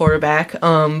draft a quarterback.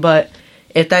 But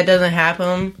if that doesn't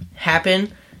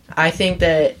happen, I think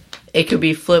that it could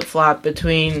be flip-flop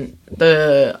between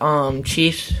the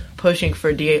Chiefs pushing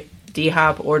for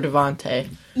D-Hop or Devontae.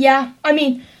 Yeah,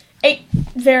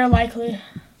 very likely.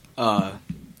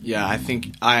 Yeah,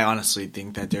 I honestly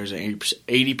think that there's an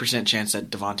 80% chance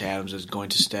that Devontae Adams is going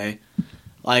to stay.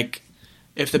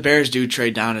 If the Bears do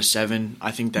trade down to 7,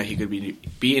 I think that he could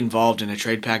be involved in a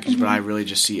trade package, but I really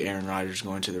just see Aaron Rodgers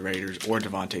going to the Raiders or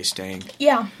Devontae staying.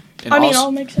 Yeah. And it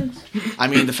all makes sense.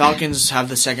 The Falcons have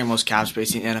the second most cap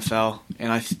space in the NFL,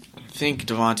 and I think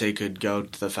Devontae could go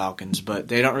to the Falcons, but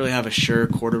they don't really have a sure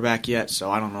quarterback yet,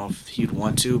 so I don't know if he'd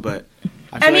want to, but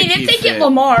if they get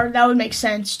Lamar, that would make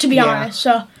sense, to be honest.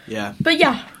 So yeah. But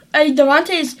yeah,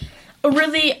 Devontae is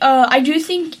really, I do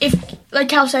think if, like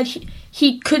Cal said,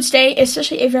 he could stay,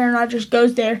 especially if Aaron Rodgers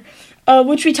goes there,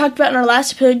 which we talked about in our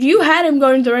last episode. You had him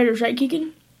going to the Raiders, right,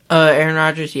 Keegan? Aaron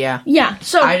Rodgers, yeah. Yeah,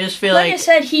 so I just feel like I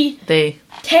said, I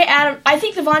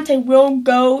think Devontae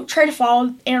will try to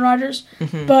follow Aaron Rodgers,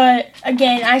 but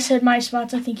again, I said my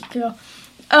spots, I think he could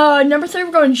go. Number 3,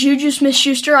 we're going Juju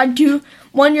Smith-Schuster.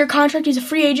 1-year contract, he's a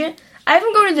free agent. I have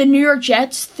him going to the New York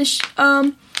Jets.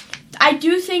 I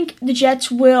do think the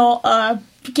Jets will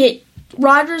get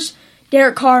Rodgers,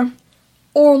 Derek Carr,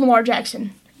 or Lamar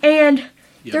Jackson. And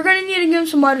Yep. they're going to need to give him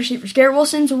some wide receivers. Garrett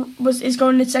Wilson is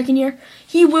going in his second year.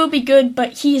 He will be good,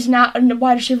 but he is not a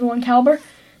wide receiver one caliber.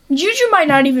 Juju might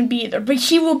not even be either, but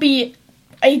he will be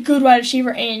a good wide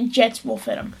receiver, and Jets will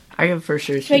fit him. I can for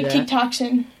sure see Make that.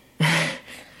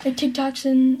 TikToks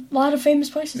in a lot of famous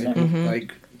places there. Mhm.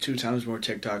 Like 2 times more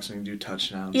TikToks than you do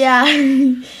touchdowns. Yeah.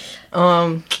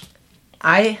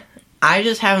 I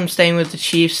just have him staying with the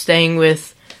Chiefs, staying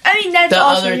with I mean, that's the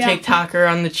also, other yeah. TikToker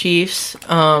on the Chiefs,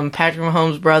 Patrick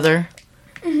Mahomes' brother.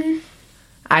 hmm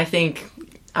I think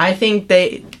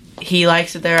he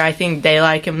likes it there. I think they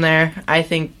like him there. I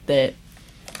think that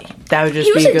would just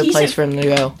He was be a a good decent- place for him to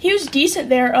go. He was decent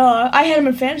there. I had him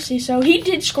in fantasy, so he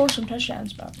did score some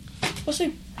touchdowns, but we'll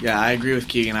see. Yeah, I agree with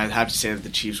Keegan. I'd have to say that the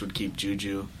Chiefs would keep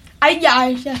Juju.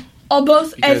 Yeah. All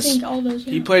both. Because I think all those.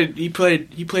 Yeah. He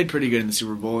played pretty good in the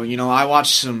Super Bowl. You know, I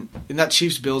watched some in that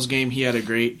Chiefs Bills game. He had a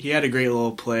great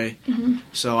little play. Mhm.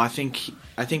 So I think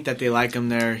that they like him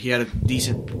there. He had a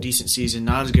decent season.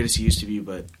 Not as good as he used to be,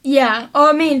 but Yeah.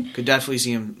 I mean, could definitely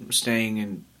see him staying.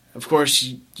 And of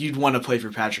course, you'd want to play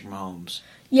for Patrick Mahomes.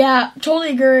 yeah, totally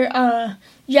agree.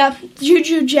 Yeah,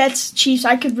 Juju, Jets, Chiefs.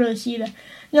 I could really see that.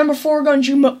 Number 4 going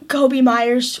Jacoby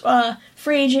Myers,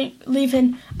 free agent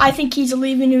leaving. I think he's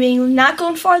leaving New England. Not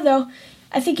going far though.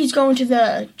 I think he's going to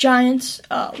the Giants.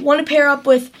 Want to pair up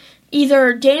with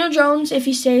either Daniel Jones if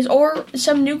he stays, or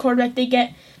some new quarterback they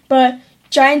get. But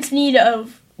Giants need a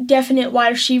definite wide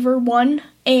receiver one,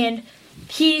 and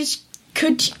he's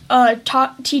could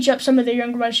teach up some of their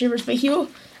younger wide receivers. But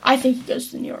I think he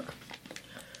goes to New York.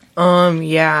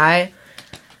 Yeah,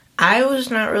 I was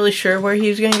not really sure where he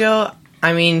was gonna go.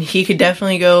 I mean, he could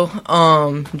definitely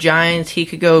go Giants. He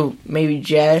could go maybe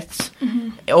Jets,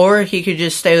 or he could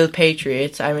just stay with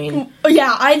Patriots. I mean,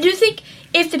 Yeah, I do think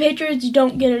if the Patriots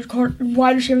don't get a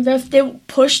wide receiver there, they will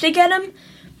push to get him.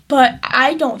 But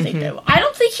I don't think they will. I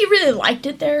don't think he really liked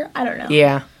it there. I don't know.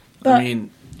 yeah, But I mean,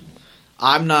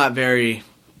 I'm not very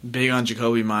big on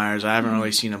Jacoby Myers. I haven't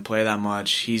really seen him play that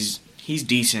much. He's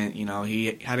decent, you know.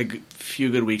 He had a few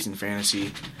good weeks in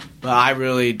fantasy, but I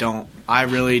really don't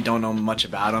know much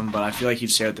about him. But I feel like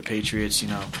he'd stay with the Patriots, you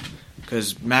know,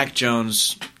 because Mac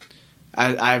Jones.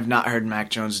 I have not heard Mac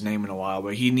Jones' name in a while,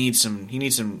 but he needs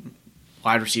some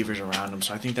wide receivers around him.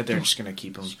 So I think that they're just gonna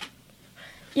keep him.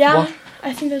 yeah, Well-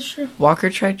 I think that's true.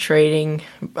 Walker tried trading.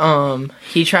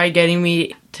 He tried getting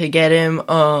me to get him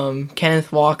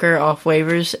Kenneth Walker off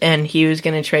waivers, and he was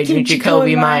gonna trade me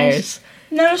Jacoby Myers.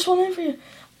 Notice one name for you.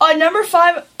 Number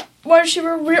 5 wide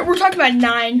receiver. We're talking about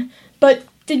 9, but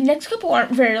the next couple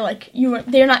aren't very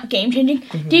they're not game changing.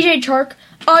 DJ Chark.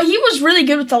 He was really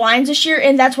good with the Lions this year,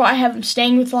 and that's why I have him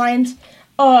staying with the Lions.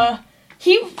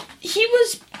 He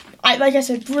was, like I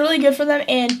said, really good for them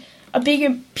and a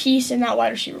big piece in that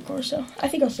wide receiver core. So I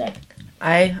think I'll stay.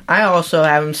 I also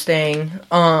have him staying.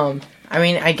 I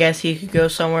mean, I guess he could go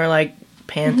somewhere like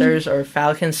Panthers or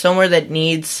Falcons, somewhere that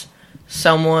needs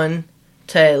someone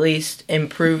to at least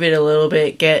improve it a little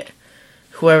bit, get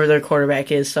whoever their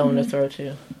quarterback is someone to throw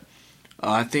to.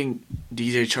 I think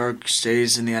DJ Chark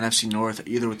stays in the NFC North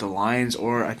either with the Lions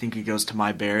or I think he goes to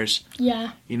my Bears.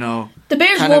 Yeah. You know. The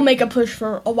Bears Kinda- will make a push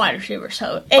for a wide receiver.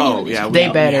 So Oh yeah, They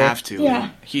we better. have to. Yeah.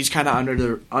 He's kind of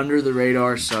under the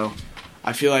radar, so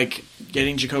I feel like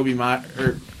getting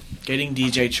getting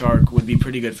DJ Chark would be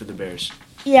pretty good for the Bears.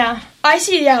 Yeah, I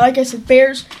see. Yeah, like I said,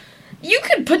 Bears. You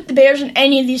could put the Bears in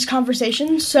any of these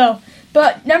conversations. So,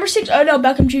 but number 6, Odell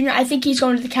Beckham Jr. I think he's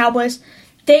going to the Cowboys.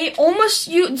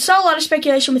 You saw a lot of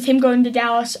speculation with him going to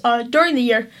Dallas during the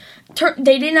year.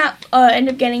 They did not end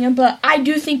up getting him, but I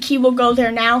do think he will go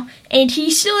there now, and he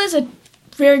still is a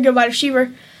very good wide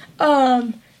receiver.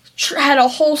 Had a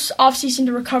whole offseason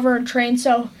to recover and train.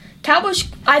 So, Cowboys,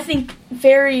 I think,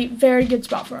 very, very good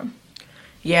spot for him.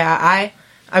 Yeah,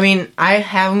 I mean, I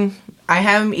have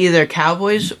him either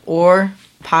Cowboys or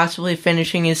possibly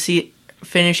finishing his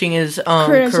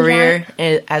career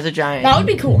as a Giant. That would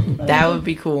be cool. That would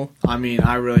be cool. I mean,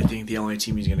 I really think the only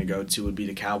team he's going to go to would be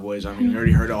the Cowboys. I mean, we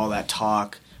already heard all that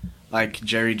talk, like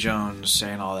Jerry Jones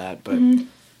saying all that, but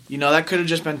you know that could have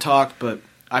just been talk. But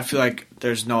I feel like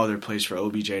there's no other place for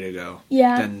OBJ to go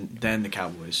than the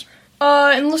Cowboys.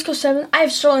 And let's go 7. I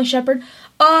have Sterling Shepard.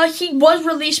 He was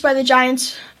released by the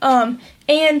Giants,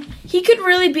 and he could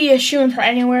really be a shoo-in for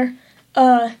anywhere.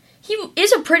 He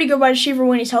is a pretty good wide receiver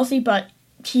when he's healthy, but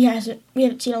we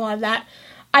haven't seen a lot of that.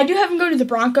 I do have him go to the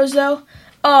Broncos, though.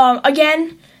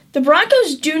 Again, the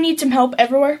Broncos do need some help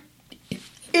everywhere,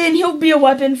 and he'll be a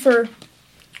weapon for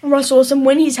Russell Wilson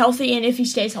when he's healthy and if he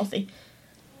stays healthy.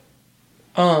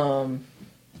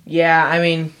 Yeah, I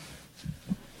mean,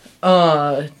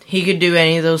 he could do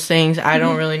any of those things. I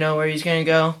don't really know where he's going to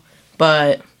go,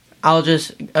 but I'll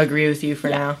just agree with you for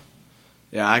now.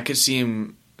 Yeah, I could see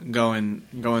him going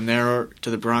there to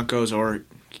the Broncos, or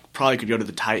probably could go to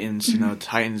the Titans. You know, the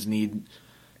Titans need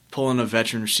pulling a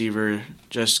veteran receiver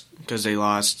just because they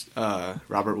lost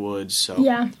Robert Woods. So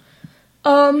yeah.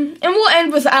 And we'll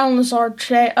end with Allen Lazard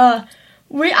today. I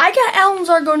got Allen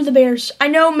Lazard going to the Bears. I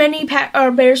know many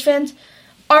Bears fans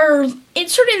are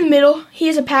sort of in the middle. He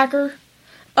is a Packer,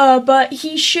 but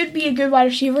he should be a good wide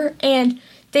receiver, and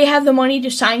they have the money to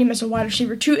sign him as a wide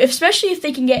receiver too, especially if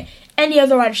they can get any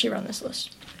other wide receiver on this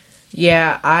list.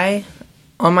 Yeah,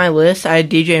 on my list, I had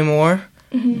DJ Moore,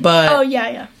 but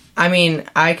yeah. I mean,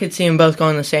 I could see them both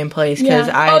going the same place because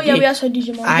we also had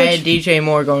DJ Moore. I had DJ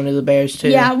Moore going to the Bears too.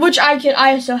 Yeah, which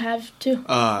I still have too.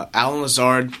 Allen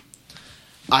Lazard,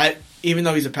 even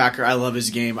though he's a Packer, I love his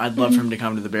game. I'd love for him to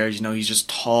come to the Bears. You know, he's just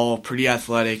tall, pretty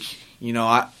athletic. You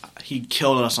know, he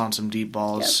killed us on some deep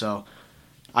balls. So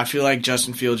I feel like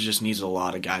Justin Fields just needs a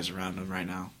lot of guys around him right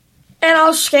now. And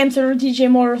I'll scam through DJ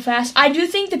Moore real fast. I do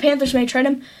think the Panthers may trade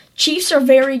him. Chiefs are a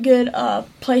very good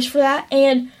place for that,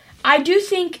 and I do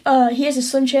think he has a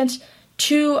slim chance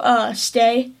to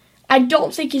stay. I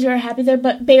don't think he's very happy there,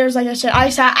 but Bears, like I said, I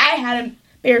had him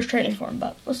Bears trading for him,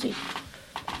 but we'll see.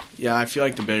 Yeah, I feel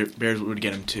like the Bears would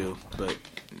get him too, but.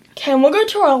 Okay, and we'll go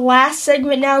to our last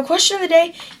segment now. Question of the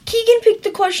day. Keegan picked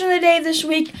the question of the day this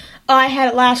week. I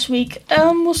had it last week.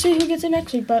 We'll see who gets it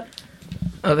next week, but.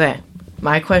 Okay,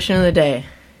 my question of the day.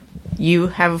 You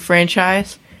have a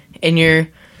franchise, and you're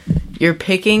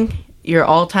picking your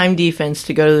all-time defense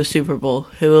to go to the Super Bowl.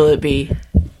 Who will it be?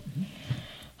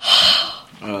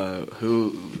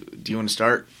 Who do you want to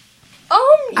start?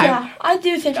 Yeah, I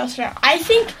do think I'll start.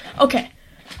 Okay.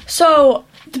 So,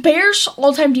 the Bears'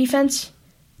 all-time defense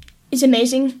is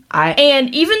amazing.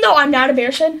 And even though I'm not a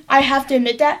Bears fan, I have to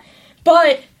admit that.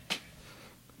 But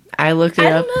I looked it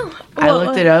up. Don't know. I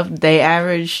looked it up. They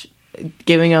average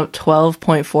giving up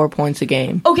 12.4 points a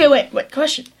game. Okay, wait.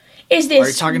 Question. Is this Are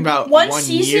you talking about one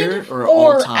season year or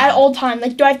all time? at all time?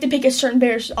 Like, do I have to pick a certain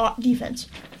Bears defense?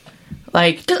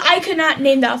 Like, because I could not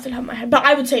name that off the top of my head, but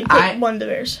I would say pick one of the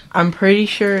Bears. I'm pretty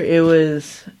sure it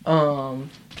was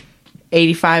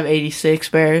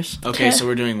 85-86 Bears. Okay, so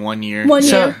we're doing 1 year. 1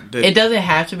 year. So it doesn't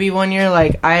have to be 1 year.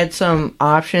 Like, I had some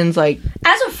options, like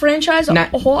as a franchise, the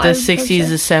 60s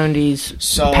to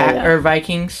 70s or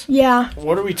Vikings. Yeah.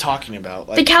 What are we talking about?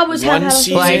 Like, the Cowboys one have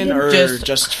season, or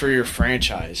just for your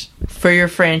franchise? For your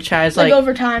franchise, like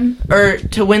overtime, or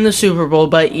to win the Super Bowl.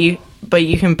 But you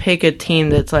can pick a team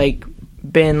that's like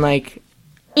been like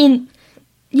in.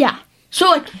 Yeah.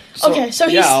 So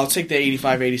I'll take the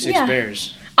 85-86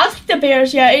 Bears. I'll take the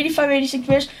Bears, 85-86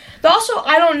 Bears. But also,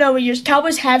 I don't know what years.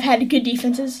 Cowboys have had good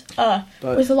defenses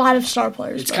with a lot of star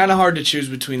players. It's kind of hard to choose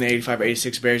between the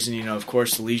 85-86 Bears and, of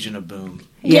course, the Legion of Boom.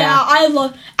 Yeah, I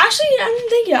love... Actually, I didn't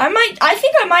think it. I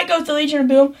think I might go with the Legion of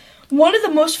Boom. One of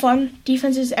the most fun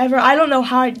defenses ever. I don't know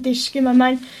how they skipped my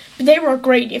mind, but they were a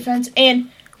great defense.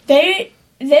 And them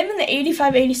and the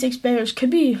 85-86 Bears could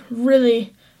be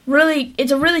really, really...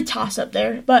 It's a really toss-up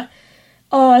there, but...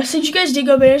 since you guys did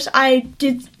go Bears,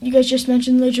 you guys just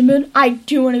mentioned Legion of Boom. I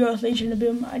do want to go with Legion of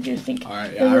Boom. I do think. All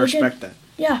right, I respect that.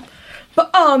 Yeah.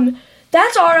 But,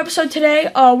 that's our episode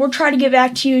today. We'll try to get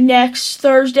back to you next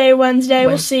Thursday, Wednesday.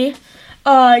 We'll see.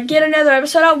 Get another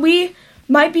episode out. We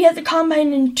might be at the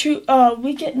Combine in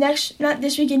not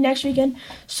this weekend, next weekend.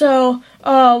 So,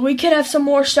 we could have some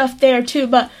more stuff there, too.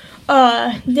 But,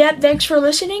 thanks for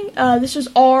listening. This was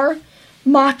our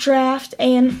mock draft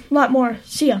and a lot more.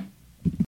 See ya.